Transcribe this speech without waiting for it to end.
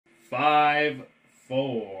5,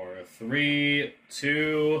 4, 3,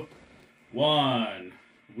 2, 1.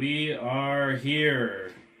 We are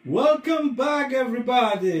here. Welcome back,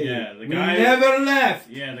 everybody. Yeah, we never left.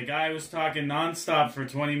 Yeah, the guy was talking nonstop for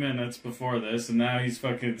 20 minutes before this, and now he's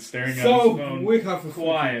fucking staring at his phone. So we have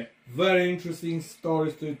quiet. Very interesting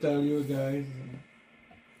stories to tell you guys.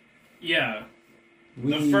 Yeah.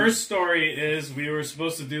 The first story is we were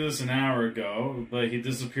supposed to do this an hour ago, but he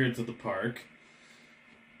disappeared to the park.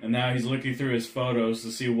 And now he's looking through his photos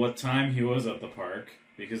to see what time he was at the park,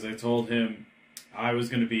 because I told him I was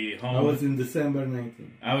going to be home. I was in December 19th.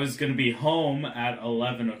 I was going to be home at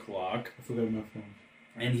 11 o'clock. I forgot my phone.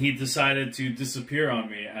 And he decided to disappear on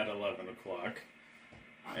me at 11 o'clock.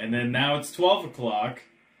 And then now it's 12 o'clock.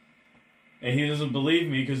 And he doesn't believe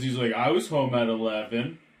me because he's like, I was home at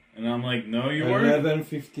 11. And I'm like, no, you weren't.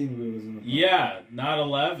 11:15 we was in the park. Yeah, not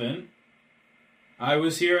 11. I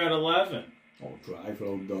was here at 11. Oh, drive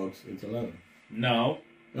road dogs, it's 11. No.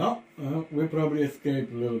 No, we probably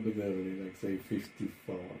escaped a little bit early, like say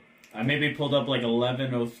 54. I maybe pulled up like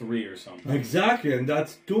 11:03 or something. Exactly, and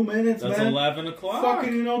that's 2 minutes, That's man. 11 o'clock.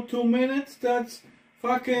 Fucking, 2 minutes, that's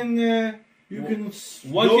fucking, you can...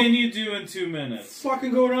 What can you do in 2 minutes?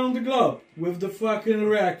 Fucking go around the globe with the fucking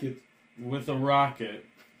racket. With a rocket.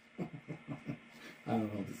 I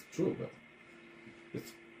don't know if it's true, but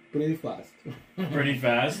it's pretty fast. Pretty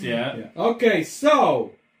fast, yeah. Okay,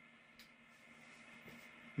 so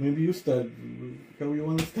maybe you start. How you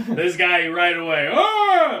want to start? This guy right away.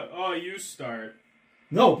 Oh, you start.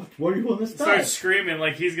 No, but where do you want to start? Start screaming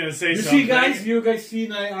like he's gonna say you something. See, guys, you guys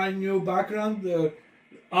see our new background.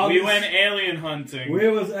 We went alien hunting. We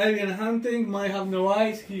was alien hunting. Might have no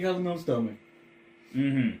eyes. He have no stomach.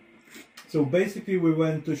 Mm-hmm. So basically, we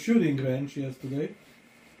went to shooting range yesterday.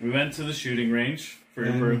 We went to the shooting range for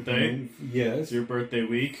your birthday. Yes. It's your birthday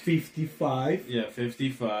week. 55. Yeah,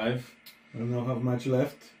 55. I don't know how much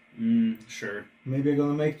left. Sure. Maybe I'm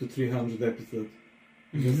gonna make the 300 episode.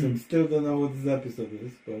 Because I still don't know what this episode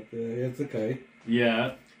is, but it's okay.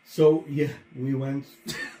 Yeah. So, yeah, we went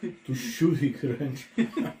to shooting range.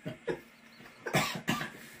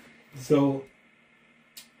 So,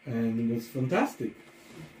 and it was fantastic.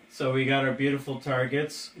 So we got our beautiful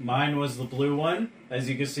targets. Mine was the blue one. As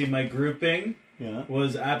you can see, my grouping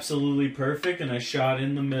was absolutely perfect, and I shot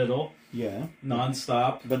in the middle. Yeah.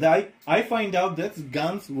 Non-stop. But I find out that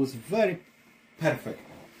guns was very perfect.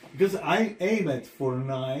 Because I aim at for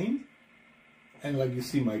 9, and like you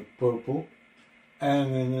see my purple,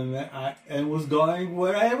 and I was going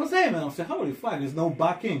where I was aiming. I was like, holy fuck, there's no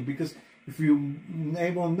backing. Because if you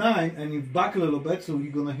aim on 9 and you back a little bit, so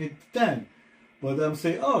you're gonna hit 10. But I'm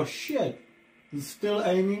saying, oh shit, it's still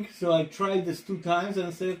aiming. So I tried this 2 times and I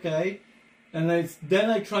say, okay. And then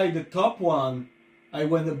I tried the top one. I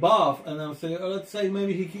went above and I'm saying, oh, let's say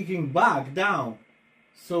maybe he's kicking back down.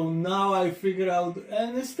 So now I figure out,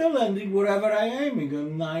 and it's still landing wherever I'm aiming,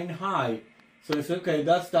 on 9 high. So I said, okay,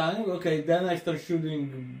 that's time. Okay, then I start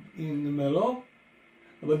shooting in the middle.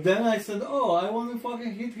 But then I said, oh, I want to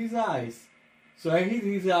fucking hit his eyes. So I hit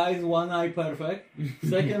his eyes, 1 eye perfect.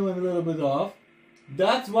 Second one a little bit off.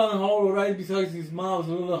 That's 1 hole right beside his mouth,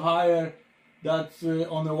 a little higher. That's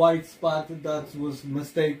on a white spot. That was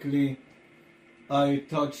mistakenly, I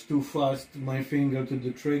touched too fast my finger to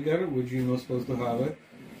the trigger, which you're not supposed to have it,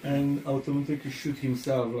 and automatically shoot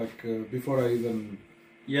himself. Like before I even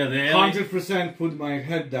 100% put my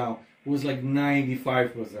head down, it was like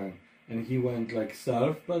 95%, and he went like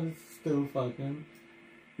self, but it's still fucking.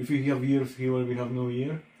 If you have ears, he will have no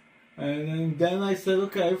ear. And then I said,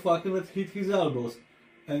 okay, fucking let's hit his elbows.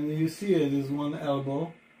 And you see it is 1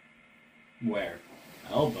 elbow. Where?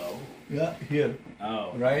 Elbow? Yeah, here.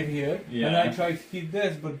 Oh. Right here. Yeah. And I tried to hit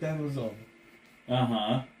this, but then it was over.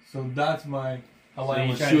 Uh-huh. So that's how so I you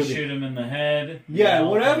was try shooting. to shoot him in the head? Yeah,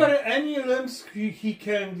 whatever, any limbs he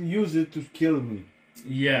can use it to kill me.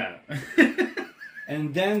 Yeah.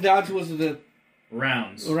 And then that was the...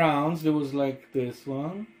 Rounds. There was like this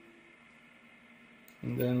one.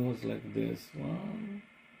 And then was like this one.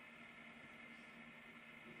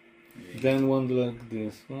 Yeah. Then one like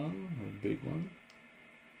this one, a big one.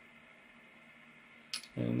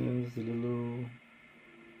 And there's a little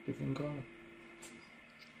different color.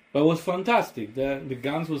 But it was fantastic. The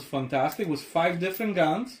guns was fantastic. It was 5 different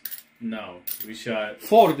guns. No, we shot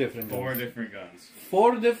 4 different guns. 4 different guns.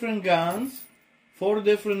 4 different guns. 4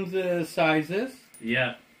 different sizes.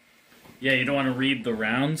 Yeah. Yeah, you don't want to read the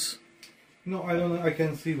rounds? No, I don't know. I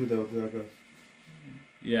can see without that.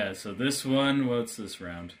 Yeah, so this one, what's this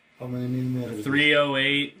round? How many millimeters?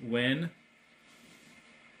 308 win.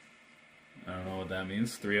 I don't know what that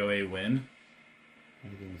means. 308 win.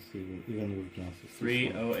 I'm gonna see even with Johnson.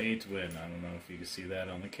 308 win. I don't know if you can see that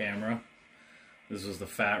on the camera. This was the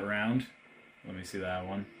fat round. Let me see that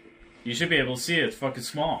one. You should be able to see it. It's fucking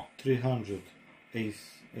small. 300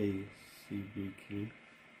 ACBQ.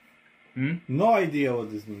 Hmm? No idea what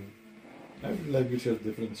this means. I feel like we should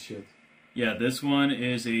different shit. Yeah, this one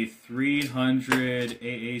is a 300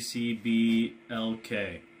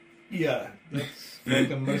 AACBLK. Yeah, that's like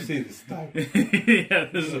a Mercedes type. Yeah,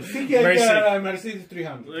 this is a Mercedes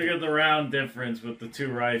 300. Look at the round difference with the two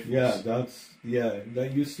rifles. Yeah,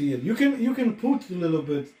 that you see it. You can put a little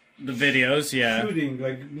bit the videos, yeah. Shooting,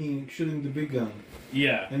 like me shooting the big gun.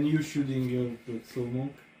 Yeah. And you shooting your slow mo.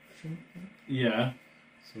 Yeah.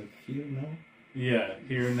 It's like here now. Yeah,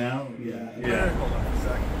 here now. Yeah. Yeah. Hold on a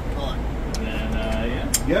second. Hold on. And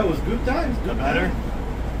yeah. Yeah, it was good times. Good better?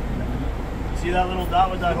 See that little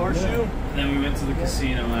dot with that horseshoe? And then we went to the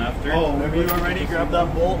casino after. Oh, whenever you are ready, grab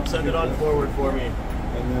that bolt and send it on forward for me.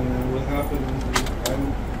 And then what happened is I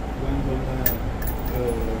went on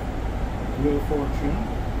Wheel of Fortune.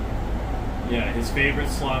 Yeah, his favorite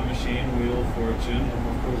slot machine, Wheel of Fortune. And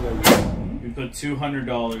of course I won. We put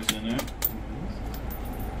 $200 in it.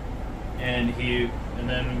 And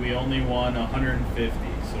then we only won $150,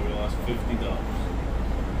 so we lost $50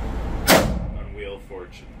 on Wheel of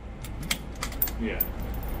Fortune. Yeah.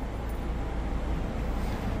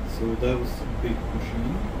 So that was a big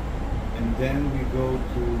machine. And then we go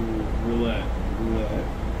to Roulette. roulette.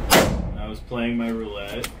 I was playing my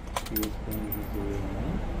roulette. He was playing with the roulette.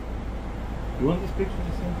 You want this picture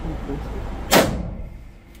to send to post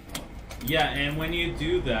it? Yeah, and when you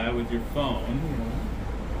do that with your phone,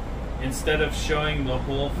 instead of showing the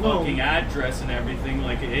whole fucking address and everything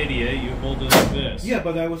like an idiot, you hold it like this. Yeah,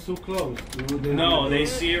 but I was so close. No, they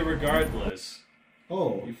see it regardless.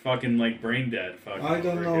 Oh. You fucking like brain dead. Fucking I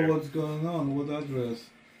don't know here. what's going on. What address?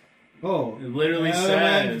 Oh. It literally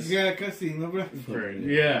says. Yeah, casino Bradford.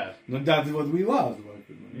 Yeah. No, that's what we lost.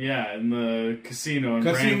 Yeah, in the casino in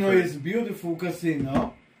Casino Brantford. is beautiful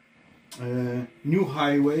casino. New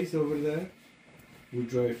highways over there. We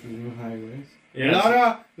drive through new highways.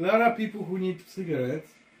 Yeah. Lot of people who need cigarettes.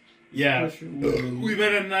 Yeah. We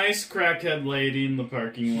met a nice crackhead lady in the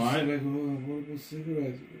parking lot. Like, what about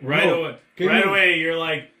cigarettes? Right away, you're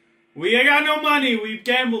like, we ain't got no money. We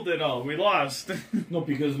gambled it all. We lost. No,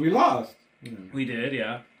 because we lost. Yeah. We did,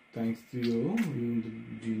 yeah. Thanks to you,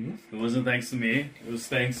 the genius. It wasn't thanks to me. It was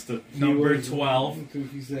thanks to number 12.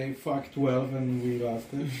 He say fuck 12 and we lost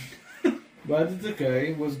it. But it's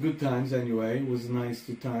okay. It was good times anyway. It was nice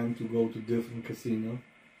to go to different casino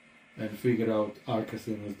and figure out our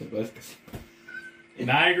casino is the best casino.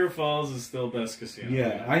 Niagara Falls is still best casino.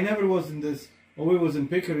 Yeah, I never was in this. Oh, we was in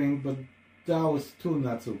Pickering, but that was too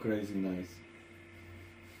not so crazy nice.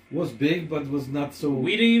 It was big, but was not so.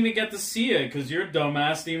 We didn't even get to see it because your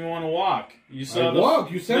dumbass didn't even want to walk. You saw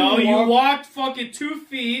walk. You said no. You you walked fucking 2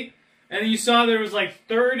 feet, and you saw there was like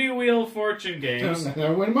 30 Wheel of Fortune games. And I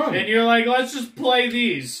went mine. And you're like, let's just play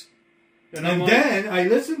these. And then I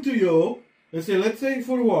listened to you. I say, let's say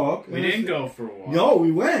for a walk. We didn't go for a walk. No,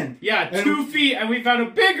 we went. Yeah, 2 feet, and we found a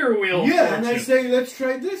bigger Wheel of Fortune. Yeah, and I say, let's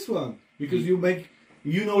try this one. Because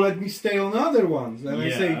let me stay on other ones. And I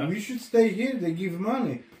say, we should stay here, they give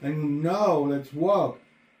money. And no, let's walk.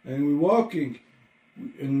 And we're walking.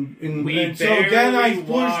 And so then I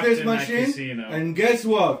push this machine, and guess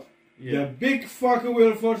what? Yeah. The big fucking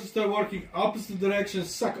Wheel of Fortune start working opposite direction,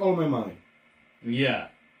 suck all my money. Yeah.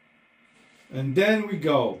 And then we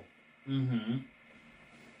go. Mm-hmm.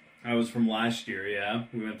 That was from last year, yeah.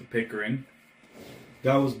 We went to Pickering.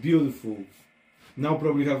 That was beautiful. Now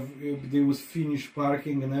probably there was finished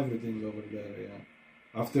parking and everything over there, yeah.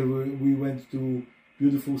 After we went to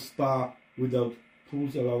beautiful spa without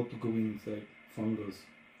pools allowed to go inside. Fungus.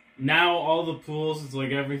 Now all the pools, it's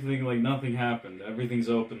like everything, like nothing happened. Everything's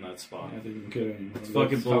open that spot. I didn't care anymore. It's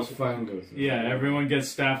fucking bullshit. Fungus. Yeah, everyone gets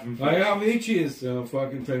staph infection. I have itches, so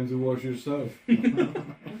fucking time to wash yourself.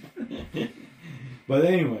 But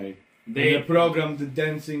anyway, the program, the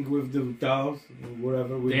dancing with the towels,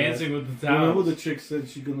 whatever. Dancing with the towels. Remember the chick said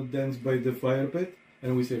she's gonna dance by the fire pit?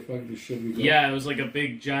 And we say, fuck this shit, we go. Yeah, it was like a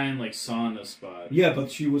big giant like sauna spot. Yeah, but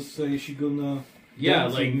she was saying she gonna... Yeah,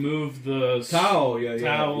 dancing. like move the towel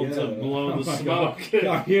to blow the smoke.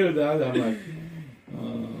 I hear that, I'm like,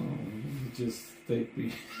 just take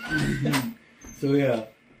me. So yeah.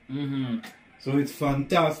 Mm-hmm. So it's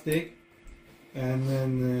fantastic. And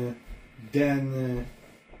then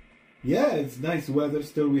yeah, it's nice weather.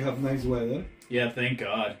 Still we have nice weather. Yeah, thank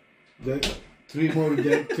God. The 3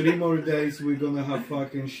 more days we're gonna have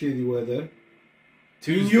fucking shitty weather.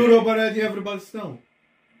 Tuesday. In Europe already everybody's snow.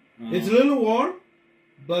 It's a little warm,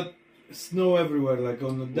 but snow everywhere, like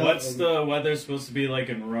on the... What's the weather supposed to be like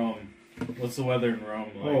in Rome? What's the weather in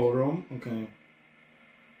Rome like? Oh, Rome? Okay.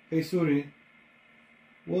 Hey, Suri.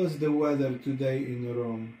 What's the weather today in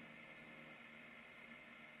Rome?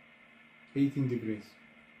 18 degrees.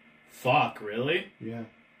 Fuck, really? Yeah.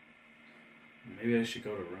 Maybe I should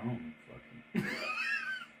go to Rome. Fucking.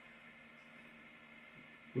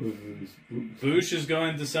 Boosh is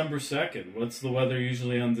going December 2nd. What's the weather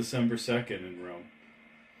usually on December 2nd in Rome?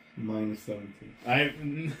 Minus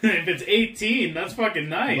 17. If it's 18, that's fucking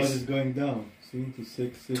nice. But it's going down. See, to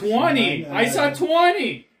 6, 20! 9, I saw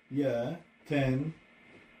 20! Yeah, 10.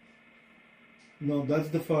 No, that's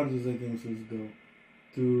the farthest I think it's go.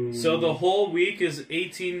 So the whole week is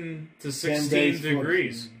 18 to 16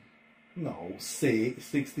 degrees. No, say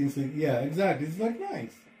 16, yeah, exactly. It's like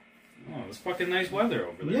nice. Oh, it's fucking nice weather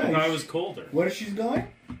over there. Yeah, I thought it was colder. Where she's going?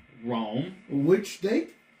 Rome. Which date?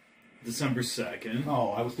 December 2nd. Oh,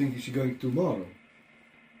 I was thinking she's going tomorrow.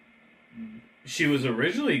 She was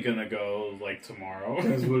originally gonna go, like, tomorrow.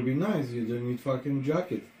 That would be nice. You don't need fucking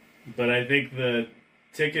jacket. But I think the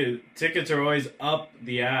tickets are always up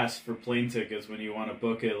the ass for plane tickets when you want to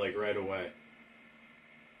book it, like, right away.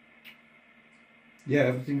 Yeah,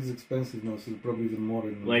 everything's expensive now, so probably the more.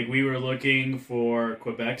 Like, we were looking for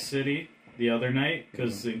Quebec City the other night,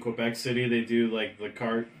 because in Quebec City they do, like, the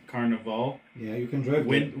Carnival. Yeah, you can drive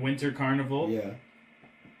Winter Carnival. Yeah.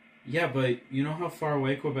 Yeah, but you know how far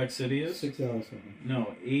away Quebec City is? 6 hours. I think.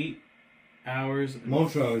 No, 8 hours and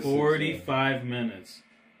Montreal is 45 minutes.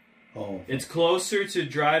 Oh. It's closer to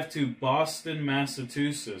drive to Boston,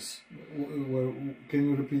 Massachusetts. Can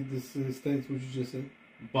you repeat this states what you just said?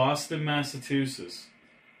 Boston, Massachusetts.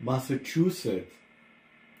 Massachusetts.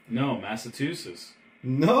 No, Massachusetts.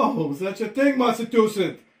 No, such a thing,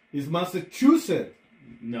 Massachusetts. It's Massachusetts.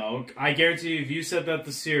 No, I guarantee you, if you said that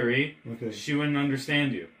to Siri, she wouldn't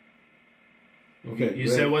understand you. Okay. You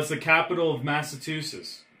said, what's the capital of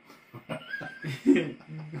Massachusetts?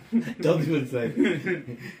 Don't even say.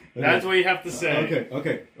 Okay. That's what you have to say.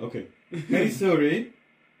 Okay. Hey, Suri.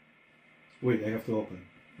 Wait, I have to open.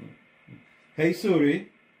 Hey, Suri.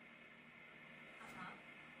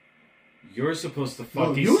 You're supposed to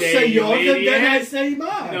fucking you say yours idiot. and then I say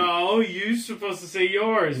mine. No, you're supposed to say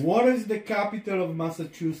yours. What is the capital of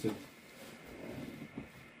Massachusetts?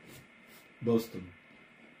 Boston.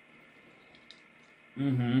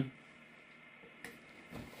 Mm-hmm.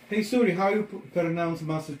 Hey, Suri, how you pronounce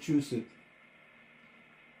Massachusetts?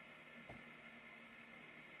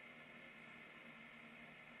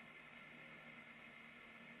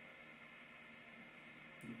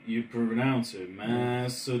 You pronounce it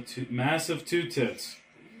massive two tits.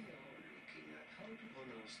 We are looking at how to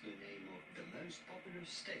pronounce the name of the most popular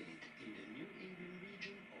state in the New England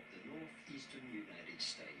region of the northeastern United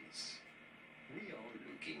States. We are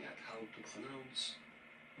looking at how to pronounce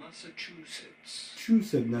Massachusetts.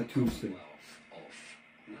 Massachusetts, not Massachusetts. Of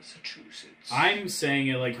Massachusetts. I'm saying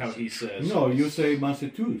it like how he says. No, you say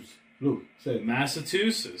Massachusetts. Look, say it.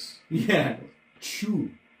 Massachusetts. Yeah,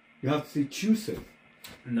 chew. You have to say Massachusetts.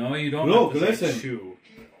 No, you don't Look, have to say listen. chew.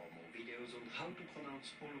 Here are more videos on how to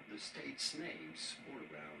pronounce all of the states' names all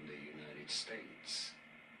around the United States.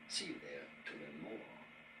 See you there to learn more.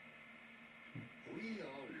 We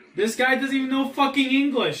are looking. This guy doesn't even know fucking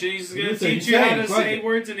English, and he's gonna teach you how to say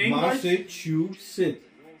words in English. Massachusetts. The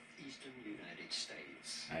northeastern United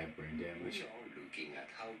States. I have brain damage. We are looking at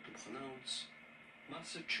how to pronounce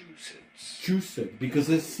Massachusetts. Massachusetts, because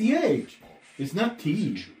it's CH. It's not T.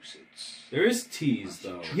 Massachusetts. There is T's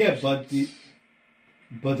though. Yeah, but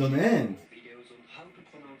on end. Videos on how to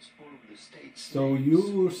pronounce all of the states' So names.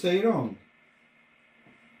 you say wrong.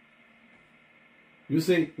 You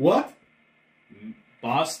say what?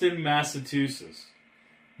 Boston, Massachusetts.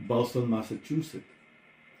 Boston, Massachusetts.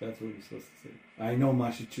 That's what you're supposed to say. I know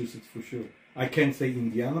Massachusetts for sure. I can't say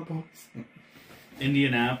Indianapolis.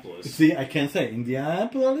 Indianapolis. See, I can't say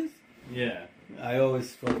Indianapolis. Yeah. I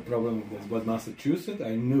always had a problem with this, but Massachusetts,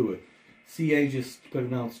 I knew it. CH is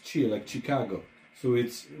pronounced chi, like Chicago. So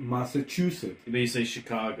it's Massachusetts. But you say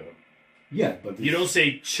Chicago. Yeah, but You don't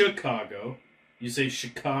say Chicago. You say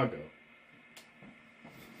Chicago.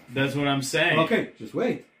 That's what I'm saying. Okay, just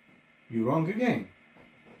wait. You're wrong again.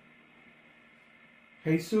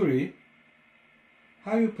 Hey Suri,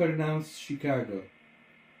 how you pronounce Chicago?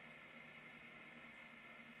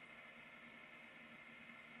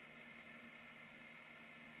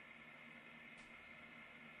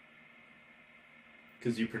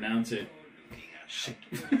 Because you pronounce it.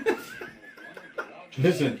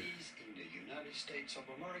 Listen. In the United States of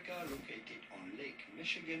America, located on Lake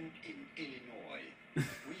Michigan in Illinois.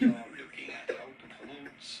 We are looking at how to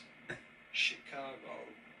pronounce Chicago.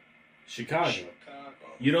 Chicago. Chicago.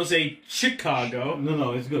 You don't say Chicago.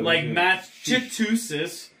 No, it's good. Like it's good.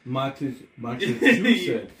 Massachusetts.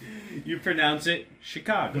 Massachusetts. You pronounce it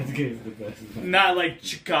Chicago. That game is the best. Not like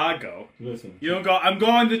Chicago. Listen. You don't go, I'm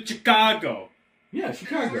going to Chicago. Yeah,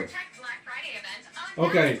 Chicago. Black Friday event on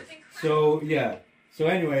Okay, with incredible- so yeah. So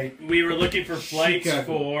anyway, We were looking for flights Chicago.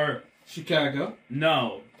 for... Chicago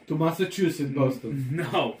No. to Massachusetts, Boston.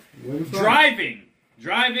 No. Where you from?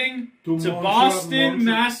 Driving To to Montreal, Boston,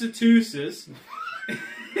 Massachusetts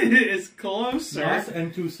is closer.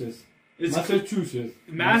 Massachusetts. It's Massachusetts.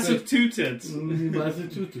 Massachusetts.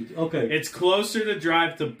 Massachusetts. Okay. It's closer to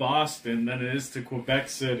drive to Boston than it is to Quebec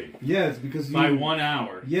City. Yes, because you, By 1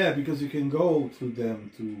 hour. Yeah, because you can go to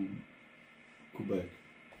them to Quebec,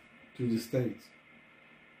 to the States.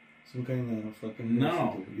 Some kind of fucking.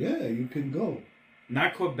 No. Yeah, you can go.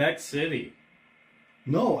 Not Quebec City.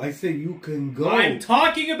 No, I say you can go. I'm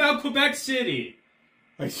talking about Quebec City.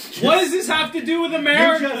 What What does this have to do with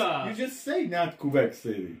America? You just say not Quebec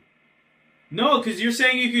City. No, because you're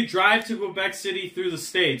saying you could drive to Quebec City through the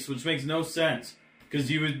States, which makes no sense. Because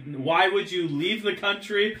why would you leave the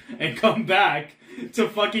country and come back to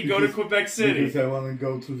fucking go to Quebec City? Because I want to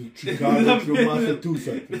go to Chicago, to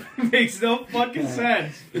Massachusetts, Makes no fucking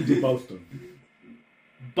sense. to Boston.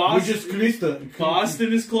 Boston,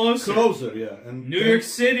 Boston is closer. Closer, yeah. And New York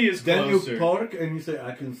City is then closer. you park and you say,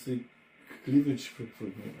 I can see cleavage from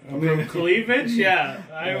here. I From cleavage? Yeah.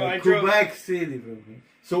 I drove. Quebec City from here.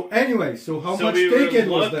 So anyway, how much we were ticket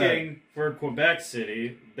was that? looking for Quebec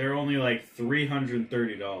City. They're only like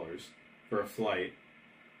 $330 for a flight.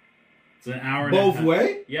 It's an hour and a half. Both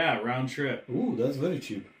way? Yeah, round trip. Ooh, that's very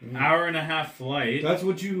cheap. Hour and a half flight. That's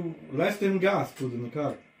what you, less than gas put in the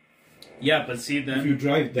car. Yeah, but see, If you then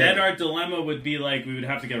drive then there. our dilemma would be like we would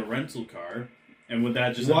have to get a rental car, and would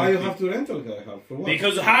that just Why you be- have to rental a car? For what?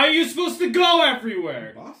 Because how are you supposed to go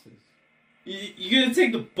everywhere? Buses. You gonna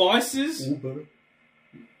take the buses?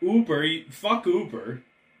 Uber. Fuck Uber.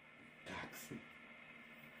 Taxi.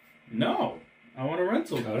 No, I want a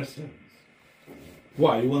rental car. Car service.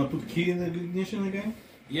 Why? You want to put key in the ignition again?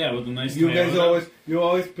 Yeah, with a nice. You guys Toyota.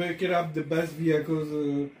 always pick it up the best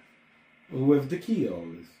vehicles with the key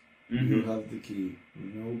always. Mhm. You have the key.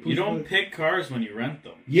 You don't pick cars when you rent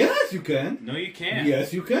them. Yes, you can. No, you can't.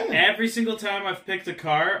 Yes, you can. Every single time I've picked a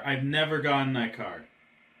car, I've never gotten that car.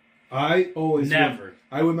 I always Never.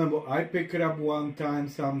 I remember I picked it up one time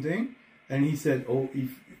something, and he said, for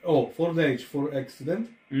the age for accident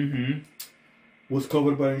Mm-hmm. was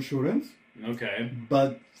covered by insurance, Okay.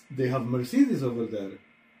 but they have Mercedes over there,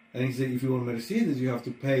 and he said if you want Mercedes, you have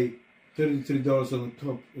to pay $33 on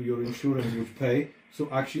top of your insurance would pay. So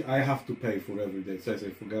actually, I have to pay for every day. So I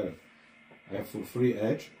say, forget it. I have for free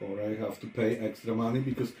edge, or I have to pay extra money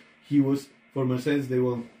because for Mercedes they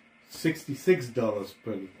want $66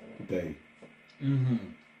 per day. Mm-hmm.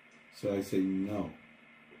 So I say no.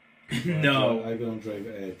 No. I'm gonna drive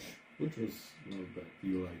Edge, which was not bad.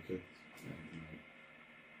 You like it?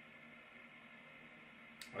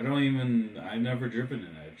 I've never driven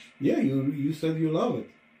an Edge. Yeah, you said you love it.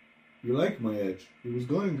 You like my Edge. It was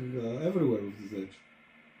going everywhere with this Edge.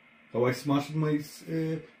 How I smashed my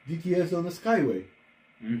DTS on the Skyway.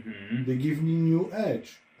 Mm-hmm. They give me new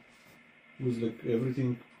Edge. It was like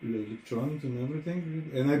everything, electronics and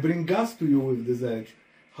everything. And I bring gas to you with this Edge.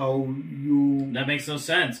 How you... That makes no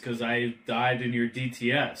sense, because I died in your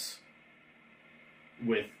DTS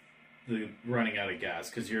with the running out of gas,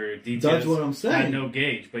 because your DTS That's what I'm saying. had no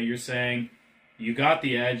gauge, but you're saying you got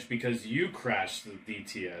the Edge because you crashed the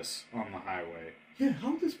DTS on the highway. Yeah,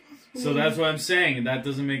 how is this possible? So that's what I'm saying, that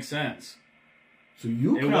doesn't make sense. So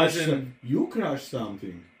you It crashed wasn't- you crashed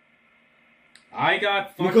something. I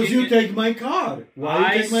got fucking... Because you take my car.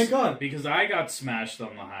 Why you take my car? Because I got smashed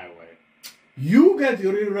on the highway. You get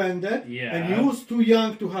rear-ended, Yeah. and you was too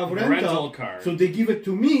young to have The rental, rental car. so they give it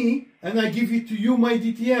to me, and I give it to you, my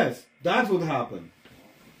DTS. That's what happened.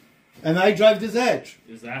 And I drive this Edge.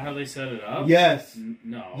 Is that how they set it up? Yes.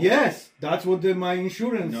 No. Yes, that's what my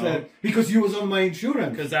insurance No. said. Because you was on my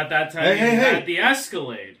insurance. Because at that time Hey, you hey, had hey. the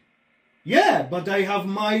Escalade. Yeah, but I have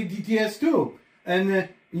my DTS too. And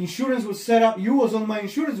insurance was set up. You was on my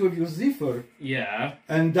insurance with your Ziffer. Yeah.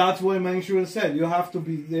 And that's why my insurance said, you have to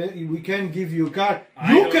be there. We can't give you a car.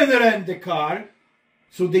 I You don't- can rent the car.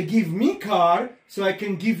 So they give me car, so I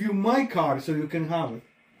can give you my car, so you can have it.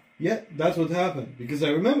 Yeah, that's what happened. Because I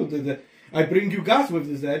remember that I bring you gas with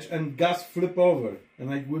this Edge, and gas flip over.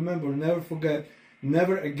 And I remember, never forget,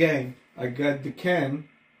 never again, I got the can,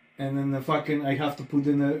 and then I have to put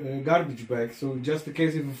in a garbage bag. So just in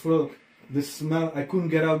case if it fell, the smell, I couldn't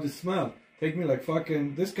get out the smell. Take me like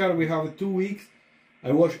this car we have it 2 weeks.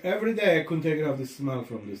 I wash every day, I couldn't take out the smell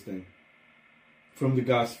from this thing. from the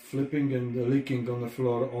gas flipping and leaking on the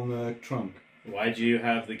floor on the trunk. Why'd you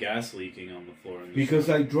have the gas leaking on the floor? Because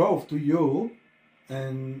I drove to you,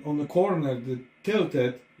 and on the corner the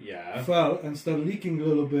tilted fell and started leaking a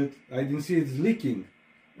little bit. I didn't see it's leaking,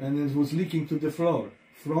 and it was leaking to the floor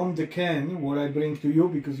from the can what I bring to you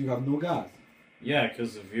because you have no gas. Yeah,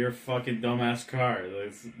 because of your fucking dumbass car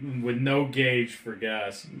with no gauge for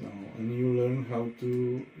gas. No, and you learn how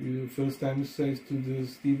to. You first time you say to the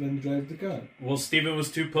Steven drive the car. Well, Steven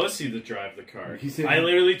was too pussy to drive the car. He said, I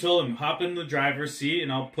literally told him, hop in the driver's seat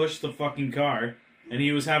and I'll push the fucking car. And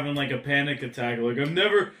he was having like a panic attack. Like, I've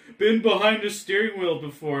never been behind a steering wheel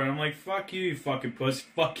before. And I'm like, fuck you fucking puss.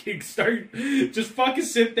 Fucking just fucking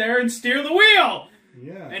sit there and steer the wheel.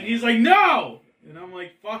 Yeah. And he's like, no! And I'm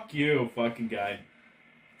like, fuck you, fucking guy.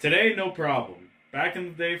 Today, no problem. Back in the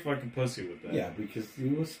day, fucking pussy with that. Yeah, because he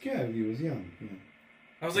was scared. He was young. Yeah.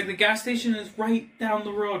 I was like, the gas station is right down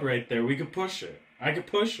the road right there. We could push it. I could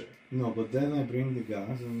push it. No, but then I bring the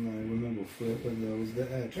gas and I remember flip and there was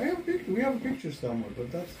the edge. We have a picture somewhere,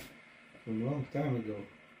 but that's from a long time ago.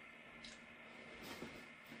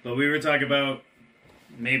 But we were talking about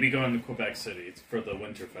maybe going to Quebec City for the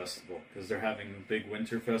winter festival. Because they're having a big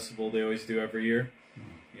winter festival they always do every year.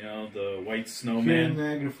 You know, the White Here Snowman. in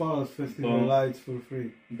Niagara Falls, festival Boom. lights for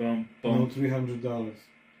free. Boom, No, boom. $300.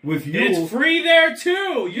 With you, It's free there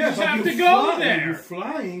too! You just but have you're to go flying, there! You're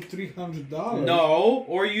flying $300. No,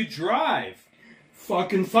 or you drive.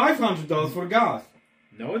 Fucking $500 for gas.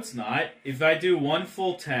 No, it's not. If I do one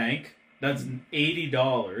full tank, that's $80.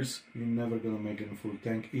 You're never gonna make it a full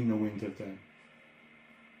tank in the winter time.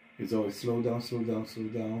 It's always slow down, slow down, slow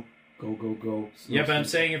down. Go, go, go. Slow, Yeah, but I'm slow.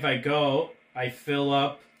 saying if I go, I fill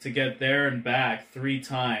up to get there and back 3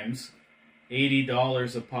 times,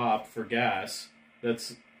 $80 a pop for gas.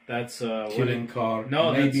 That's Killing car.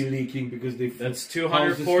 No, maybe leaking because they. that's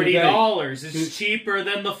How's this $240. today? It's cheaper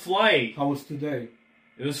than the flight. How was today?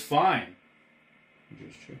 It was fine.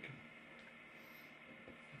 Just checking.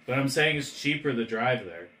 But I'm saying it's cheaper to drive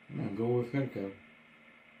there. No, go with her car.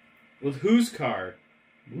 With whose car?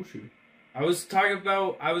 Bushy. I was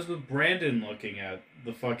with Brandon looking at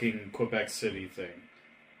the fucking Quebec City thing.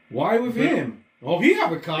 Why with him? Oh, he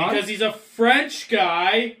have a car. Because he's a French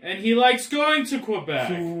guy and he likes going to Quebec.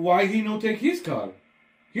 So why he not take his car?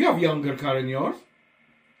 You have younger car than yours.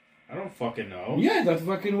 I don't fucking know. Yeah, that's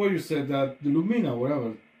fucking what you said. That the Lumina,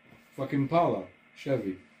 whatever. Fucking Impala,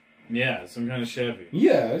 Chevy. Yeah, some kind of Chevy.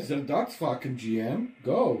 Yes, that's fucking GM.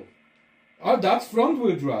 Go. Oh, that's front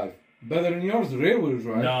wheel drive. Better than yours, rear wheel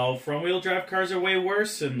drive. No, front wheel drive cars are way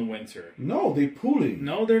worse in the winter. No, they pulling.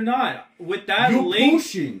 No, they're not. With that You Lincoln,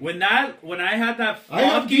 pushing. when I had that I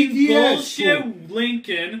have fucking DTS, bullshit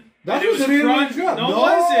Lincoln, That and it was a rear wheel front. drive. No, it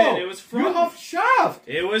wasn't. It was front. You have shaft.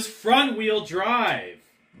 It was front wheel drive.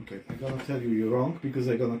 Okay, I'm gonna tell you you're wrong because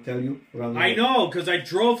I'm gonna tell you. I know, because I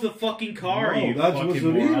drove the fucking car. No, you that fucking was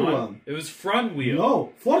the rear moron. one. It was front wheel.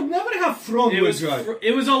 No, Ford never have front It wheel was drive.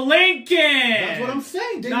 it was a Lincoln. That's what I'm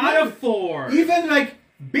saying. They Not never, a Ford. Even like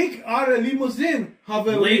big R limousine have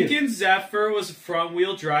a Lincoln Zephyr was a front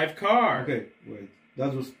wheel drive car. rear. Okay, wait.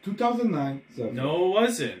 That was 2009 Zephyr. No, it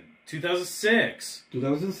wasn't. 2006.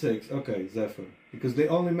 2006. Okay, Zephyr. Because they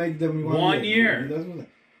only make them in 1 year. That's what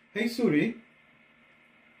Hey Suri.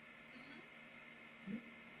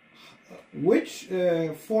 Which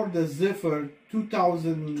Ford Zephyr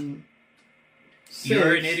 2006?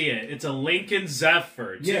 You're an idiot. It's a Lincoln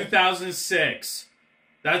Zephyr, Yeah. 2006.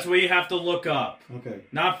 That's what you have to look up. Okay,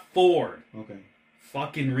 Not Ford. okay.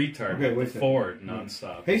 Fucking retard. Okay, with wait a the second. Ford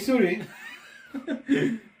nonstop. Hey Suri.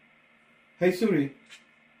 Hey Suri.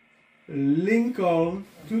 Lincoln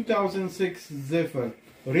 2006 Zephyr.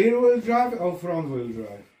 Rear wheel drive or front wheel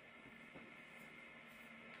drive?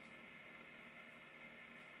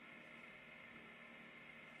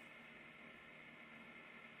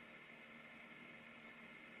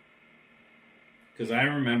 Because I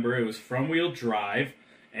remember it was front wheel drive,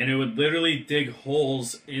 and it would literally dig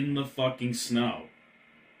holes in the fucking snow.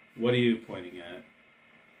 What are you pointing at?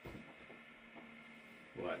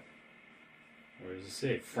 What? Where does it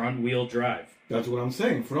say? Front wheel drive. That's what I'm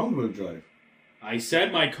saying. Front wheel drive. I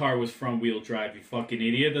said my car was front wheel drive, you fucking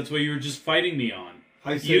idiot. That's what you were just fighting me on.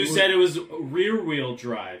 I said You said it was rear wheel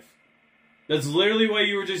drive. That's literally what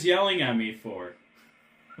you were just yelling at me for.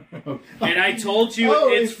 And I told you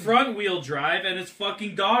Oh, it's front wheel drive and it's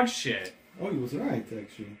fucking dog shit. Oh, he was right,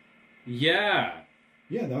 actually. Yeah.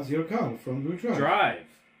 Yeah, that's your car, front wheel drive. Drive.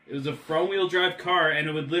 It was a front wheel drive car and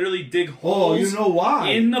it would literally dig Oh, holes you know why?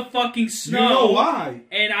 in the fucking snow. You know why?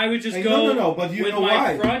 And I would just Hey, go no, but you with know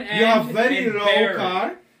my why? front end You have very and low bury.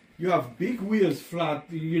 car. You have big wheels,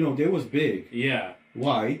 flat. You know they was big, Yeah.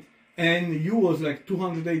 wide, and you was like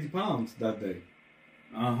 280 pounds that day.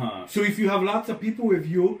 Uh-huh. So if you have lots of people with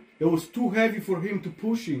you, it was too heavy for him to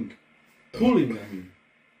pulling, I mean.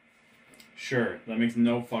 Sure, that makes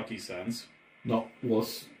no fucking sense. No,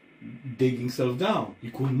 was digging himself down. He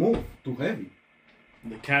couldn't move, too heavy.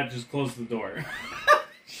 The cat just closed the door.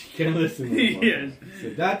 She can't listen anymore. Yes. So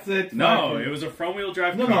that's it. No, it was a front-wheel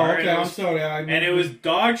drive No, car. okay, I'm sorry. And it was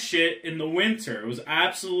dog shit in the winter. It was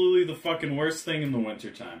absolutely the fucking worst thing in the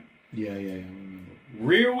wintertime. Yeah, I remember.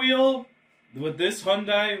 Rear wheel with this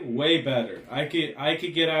Hyundai, way better. I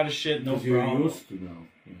could get out of shit no Because you're problem. used to now.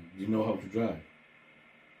 Yeah. You know how to drive.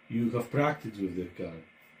 You have practice with that car.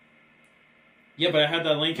 Yeah, but I had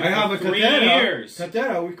that Lincoln I have for a 3 Catera. years.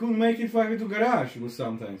 Catera, we couldn't make it fucking to garage. It was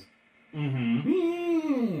sometimes.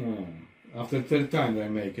 Mm-hmm. After third time I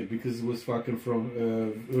make it because it was fucking from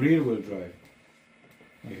rear wheel drive.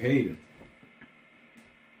 I hate it.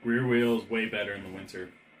 Rear wheel is way better in the winter.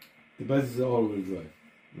 The best is all wheel drive.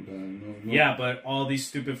 Yeah, but all these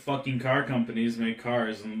stupid fucking car companies make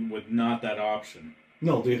cars and with not that option.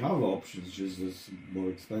 No, they have options, just this more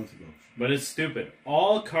expensive option. But it's stupid.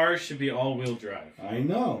 All cars should be all-wheel drive. I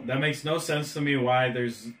know. That makes no sense to me why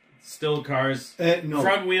there's still cars No.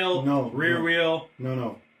 front wheel, rear wheel.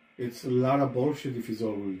 No. It's a lot of bullshit if it's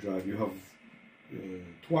all-wheel drive. You have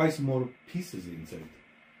twice more pieces inside.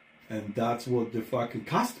 And that's what the fucking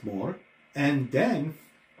cost more. And then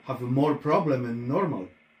have a more problem in normal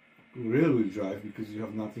rear-wheel drive because you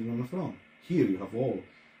have nothing on the front. Here you have all.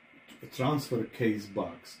 Transfer case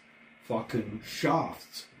box, fucking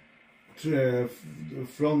shafts,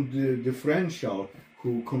 from the differential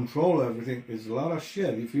who control everything is a lot of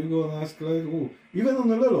shit. If you go on escalator, even on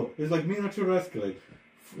the little, it's like miniature escalator.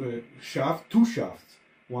 Two shafts,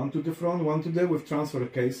 one to the front, one to the with transfer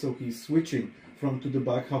case, so he's switching from to the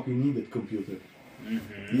back how he needed computer.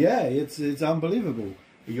 Mm-hmm. Yeah, it's unbelievable.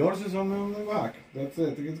 Yours is on the back. That's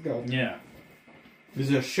it. It's got. Yeah. There's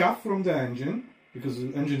a shaft from the engine. Because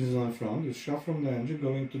the engine is on the front, the shaft from the engine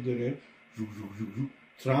going to the rear,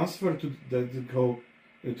 transfer to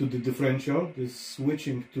the differential, the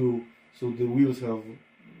switching to so the wheels have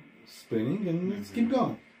spinning and let's keep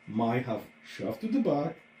going. Might have shaft to the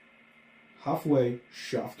back, halfway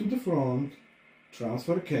shaft to the front,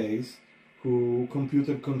 transfer case, who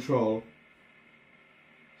computer control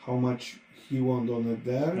how much he want on it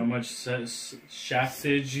there. How much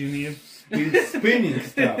shaftage you need? Spinning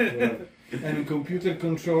stuff. Right? And computer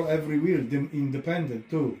control every wheel, independent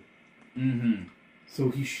too. Mm-hmm. So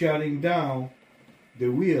he's shutting down the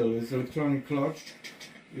wheel, it's electronic clutch.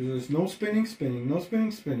 There's no spinning, no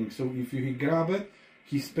spinning. So if he grab it,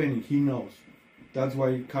 he's spinning, he knows. That's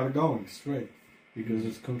why car going straight. Because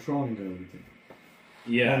it's controlling everything.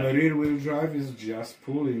 Yeah. And the rear wheel drive is just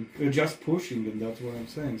pulling, just pushing, and that's what I'm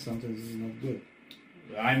saying. Sometimes it's not good.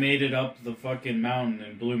 I made it up the fucking mountain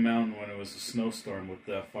in Blue Mountain when it was a snowstorm with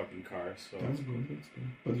the fucking car. So That's good.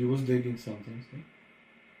 But you was digging sometimes,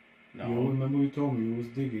 no? no, You remember you told me you was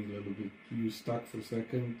digging a little bit. You stuck for a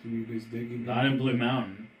second. You guys digging. not in Blue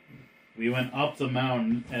Mountain. We went up the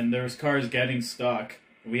mountain and there was cars getting stuck.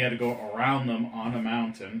 We had to go around them on a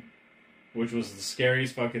mountain, which was the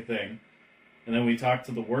scariest fucking thing. And then we talked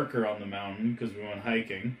to the worker on the mountain because we went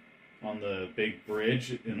hiking on the big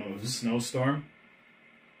bridge in a snowstorm.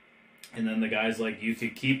 And then the guy's like, you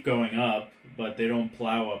could keep going up, but they don't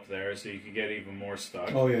plow up there, so you could get even more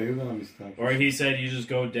stuck. Oh yeah, you're gonna be stuck. Or he said you just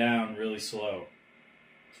go down really slow.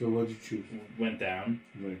 So what did you choose? Went down.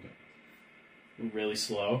 Very good. Really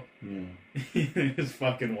slow. Yeah. It was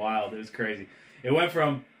fucking wild. It was crazy. It went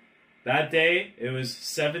from that day, it was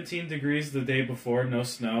 17 degrees the day before, no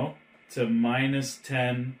snow, to minus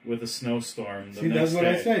 10 with a snowstorm the See, next that's what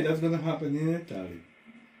day. I say. That's gonna happen in Italy.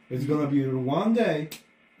 It's gonna be one day,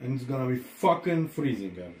 and it's gonna be fucking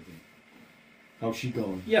freezing everything. How's she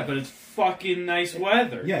going? Yeah, but it's fucking nice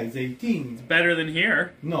weather. Yeah, it's 18. It's better than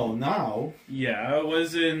here. No, now. Yeah, it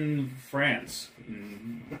was in France.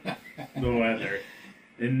 The weather.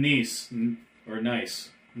 In Nice. Or Nice,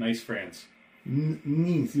 France.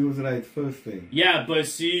 Nice, you was right first thing. Yeah, but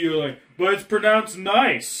see, you're like, but it's pronounced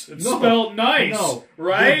nice. It's No, spelled nice. no.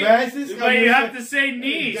 Right? The best is how but you have say- to say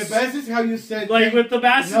Nice. The best is how you say... Like with the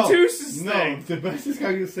Massachusetts no, thing. No, the best is how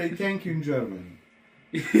you say thank you in German.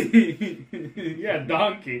 Yeah,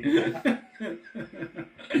 donkey.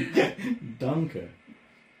 Danke.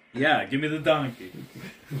 Yeah, give me the donkey.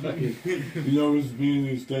 You know what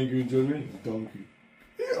means thank you in German? Donkey.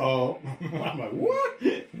 Oh, I'm like, what?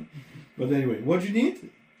 But anyway, what you need?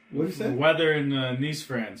 What you say? Weather in Nice,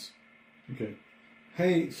 France. Okay.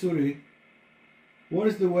 Hey, Suri, what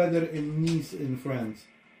is the weather in Nice in France?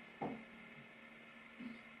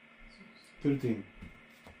 13.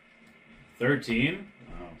 13?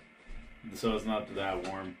 Oh. So it's not that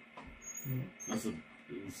warm.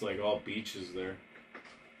 It's like all beaches there.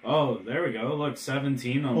 Oh, there we go. Look,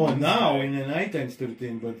 17 on Wednesday. Now in the nighttime it's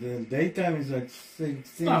 13, but the daytime is like 16.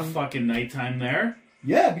 It's not fucking nighttime there.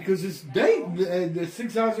 Yeah, because it's the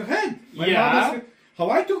 6 hours ahead. How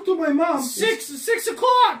I talk to my mom. 6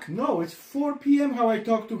 o'clock! No, it's 4 p.m. how I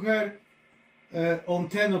talk to her on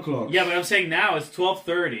 10 o'clock. Yeah, but I'm saying now it's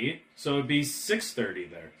 12:30, so it'd be 6:30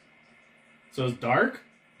 there. So it's dark?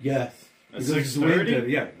 Yes. At Because it's 6:30? winter,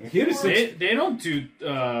 yeah. Here is They don't do...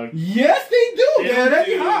 yes, they do! They They don't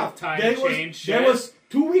already do have. time change There shit. was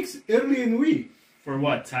 2 weeks early in week. For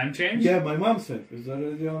what? Time change? Yeah, my mom said it's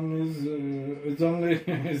already it's only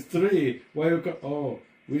it's 3. Why you oh,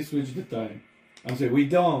 we switched the time. I'm saying we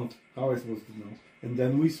don't. How am I supposed to know? And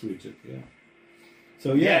then we switch it. Yeah.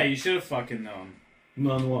 So Yeah, you should have fucking known.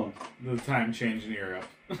 None one. The time change in Europe.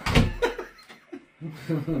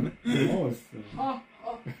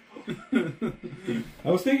 I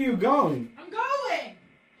was thinking you're going. I'm going.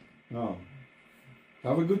 Oh.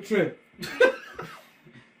 Have a good trip.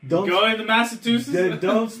 Don't Going to Massachusetts?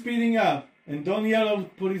 don't speeding up and don't yell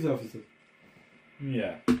at police officers.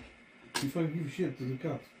 Yeah. If I give shit to the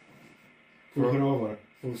cops. Pull her over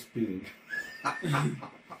for speeding.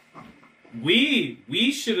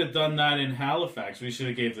 We should have done that in Halifax. We should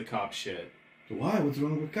have gave the cops shit. Why? What's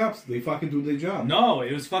wrong with cops? They fucking do their job. No,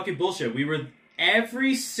 it was fucking bullshit.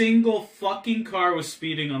 Every single fucking car was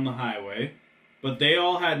speeding on the highway, but they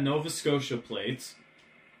all had Nova Scotia plates.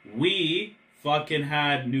 We fucking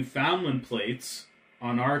had Newfoundland plates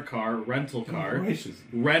on our car, rental car.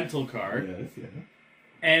 Rental car. Yes, yeah.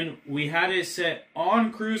 And we had it set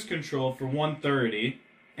on cruise control for 130.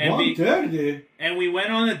 And 130? And we went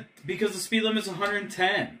on it because the speed limit is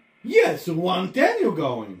 110. Yeah, so 110 you're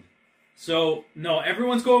going. So, no,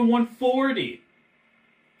 everyone's going 140.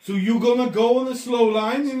 So you're gonna go on a slow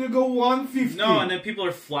line and you go 150? No, and then people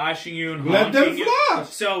are flashing you and honking. Let them flash!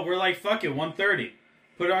 So we're like, fuck it, 130.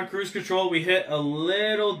 Put it on cruise control. We hit a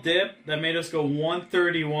little dip that made us go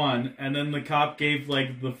 131, and then the cop gave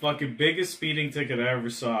like the fucking biggest speeding ticket I ever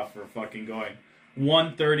saw for fucking going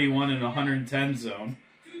 131 in a 110 zone.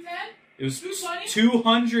 210? It was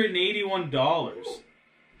 $220? $281.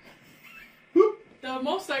 The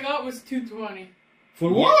most I got was $220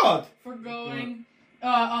 For what? for going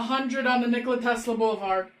 100 on the Nikola Tesla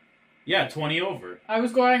Boulevard. Yeah, 20 over. I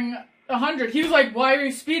was going 100. He was like, "Why are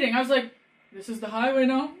you speeding?" I was like, "This is the highway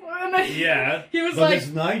now." And then Yeah. he was But like, it's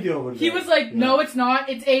 90 over there. he was like, "No, it's not.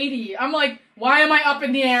 It's 80." I'm like, "Why am I up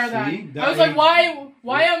in the air See? then?" That I was like, is-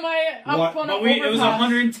 "Why am I up on an But it was overpass?"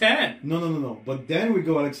 110. No. But then we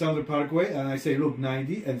go Alexander Parkway and I say, look,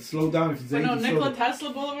 90 and slow down if it's 80. No, slow Nikola down. Tesla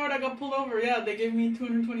Boulevard, I got pulled over. Yeah, they gave me a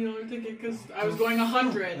 $220 ticket because I was going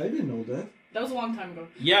 100. I didn't know that. That was a long time ago.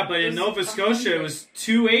 Yeah, but in It was Nova Scotia it was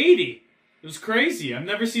 280. It was crazy. I've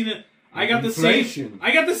never seen it. I got Inflation.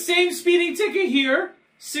 I got the same speeding ticket here,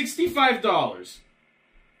 $65.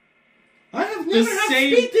 I have never had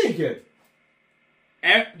same- speed ticket.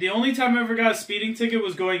 The only time I ever got a speeding ticket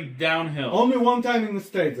was going downhill. Only one time in the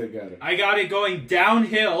States I got it. I got it going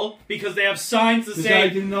downhill because they have signs that Because I say,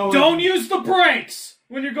 didn't know don't it- use the brakes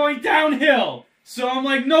when you're going downhill. So I'm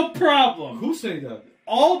like, no problem. Who say that?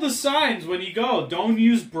 All the signs when you go, don't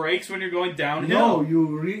use brakes when you're going downhill. No,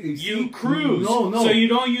 you cruise. No. So you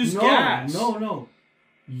don't use gas. No.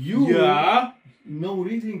 You Yeah. no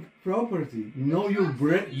reading property. No, you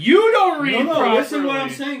brake. You don't read No, properly. listen what I'm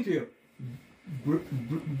saying to you.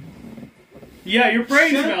 Yeah, your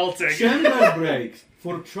brain's melting. Chamber brakes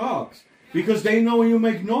for trucks because they know when you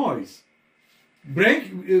make noise.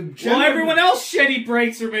 Well, everyone else shitty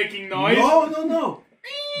brakes are making noise. No.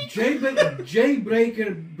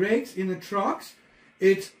 J-breaker brakes in the trucks,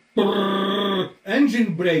 it's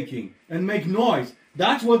engine braking and make noise.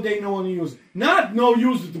 That's what they know when you use. Not no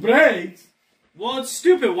use the brakes. Well, it's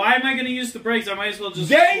stupid. Why am I going to use the brakes? I might as well just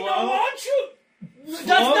They slow. don't want you. That's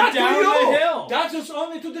Slow not down to you. the hill. That's just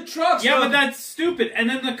only to the trucks. Yeah, so- but that's stupid. And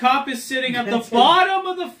then the cop is sitting at the That's it. bottom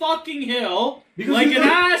of the fucking hill Because like you an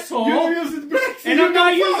don't- asshole. You don't use the brakes. and you I'm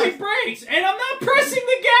not go using fast. brakes. And I'm not pressing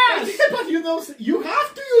the gas. But you know, you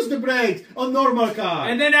have to use the brakes on normal car.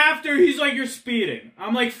 And then after, he's like, you're speeding.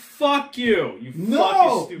 I'm like, fuck you. You fucking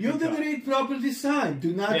no, stupid you didn't cop. read proper design.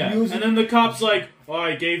 Do not Yeah. use And it. then the cop's like, oh,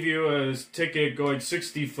 I gave you a ticket going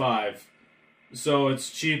 65. So it's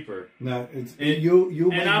cheaper. No, it's It- you and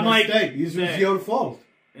made I'm a like, mistake. It's the- your fault.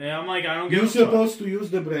 And I'm like, I don't give You're a fuck. supposed to use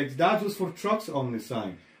the brakes. That was for trucks only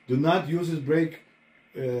sign. Do not use this brake,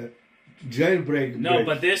 jailbreak. No, brakes.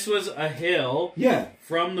 but this was a hill Yeah.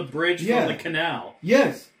 from the bridge Yeah. from the canal.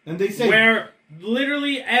 Yes. And they say Where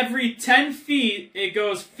literally every 10 feet, it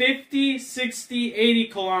goes 50, 60, 80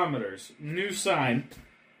 kilometers. New sign.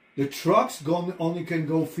 The trucks only can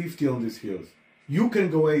go 50 on these hills. You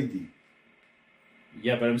can go 80.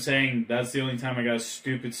 Yeah, but I'm saying that's the only time I got a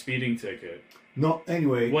stupid speeding ticket. No,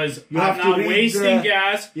 anyway. Was you I'm have to not read wasting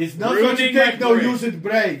gas. It's not that you ruining my take no brakes. used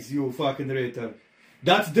brakes, you fucking retard.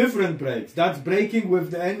 That's different brakes. That's braking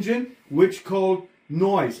with the engine, which called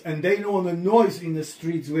noise. And they know the noise in the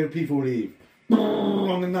streets where people live.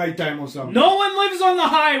 On the nighttime or something. No one lives on the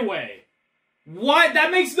highway. What? That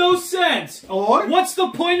makes no sense. Or? What's the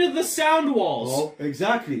point of the sound walls? Oh,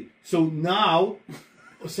 exactly. So now,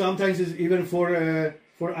 sometimes it's even for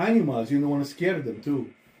animals. You don't want to scare them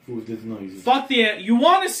too with these noises. Fuck you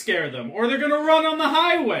want to scare them, or they're gonna run on the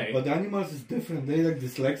highway. But animals is different. They like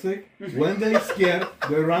dyslexic. When they scared,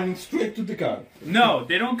 they're running straight to the car. No,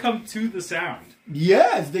 they don't come to the sound.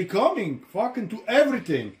 Yes, they coming fucking to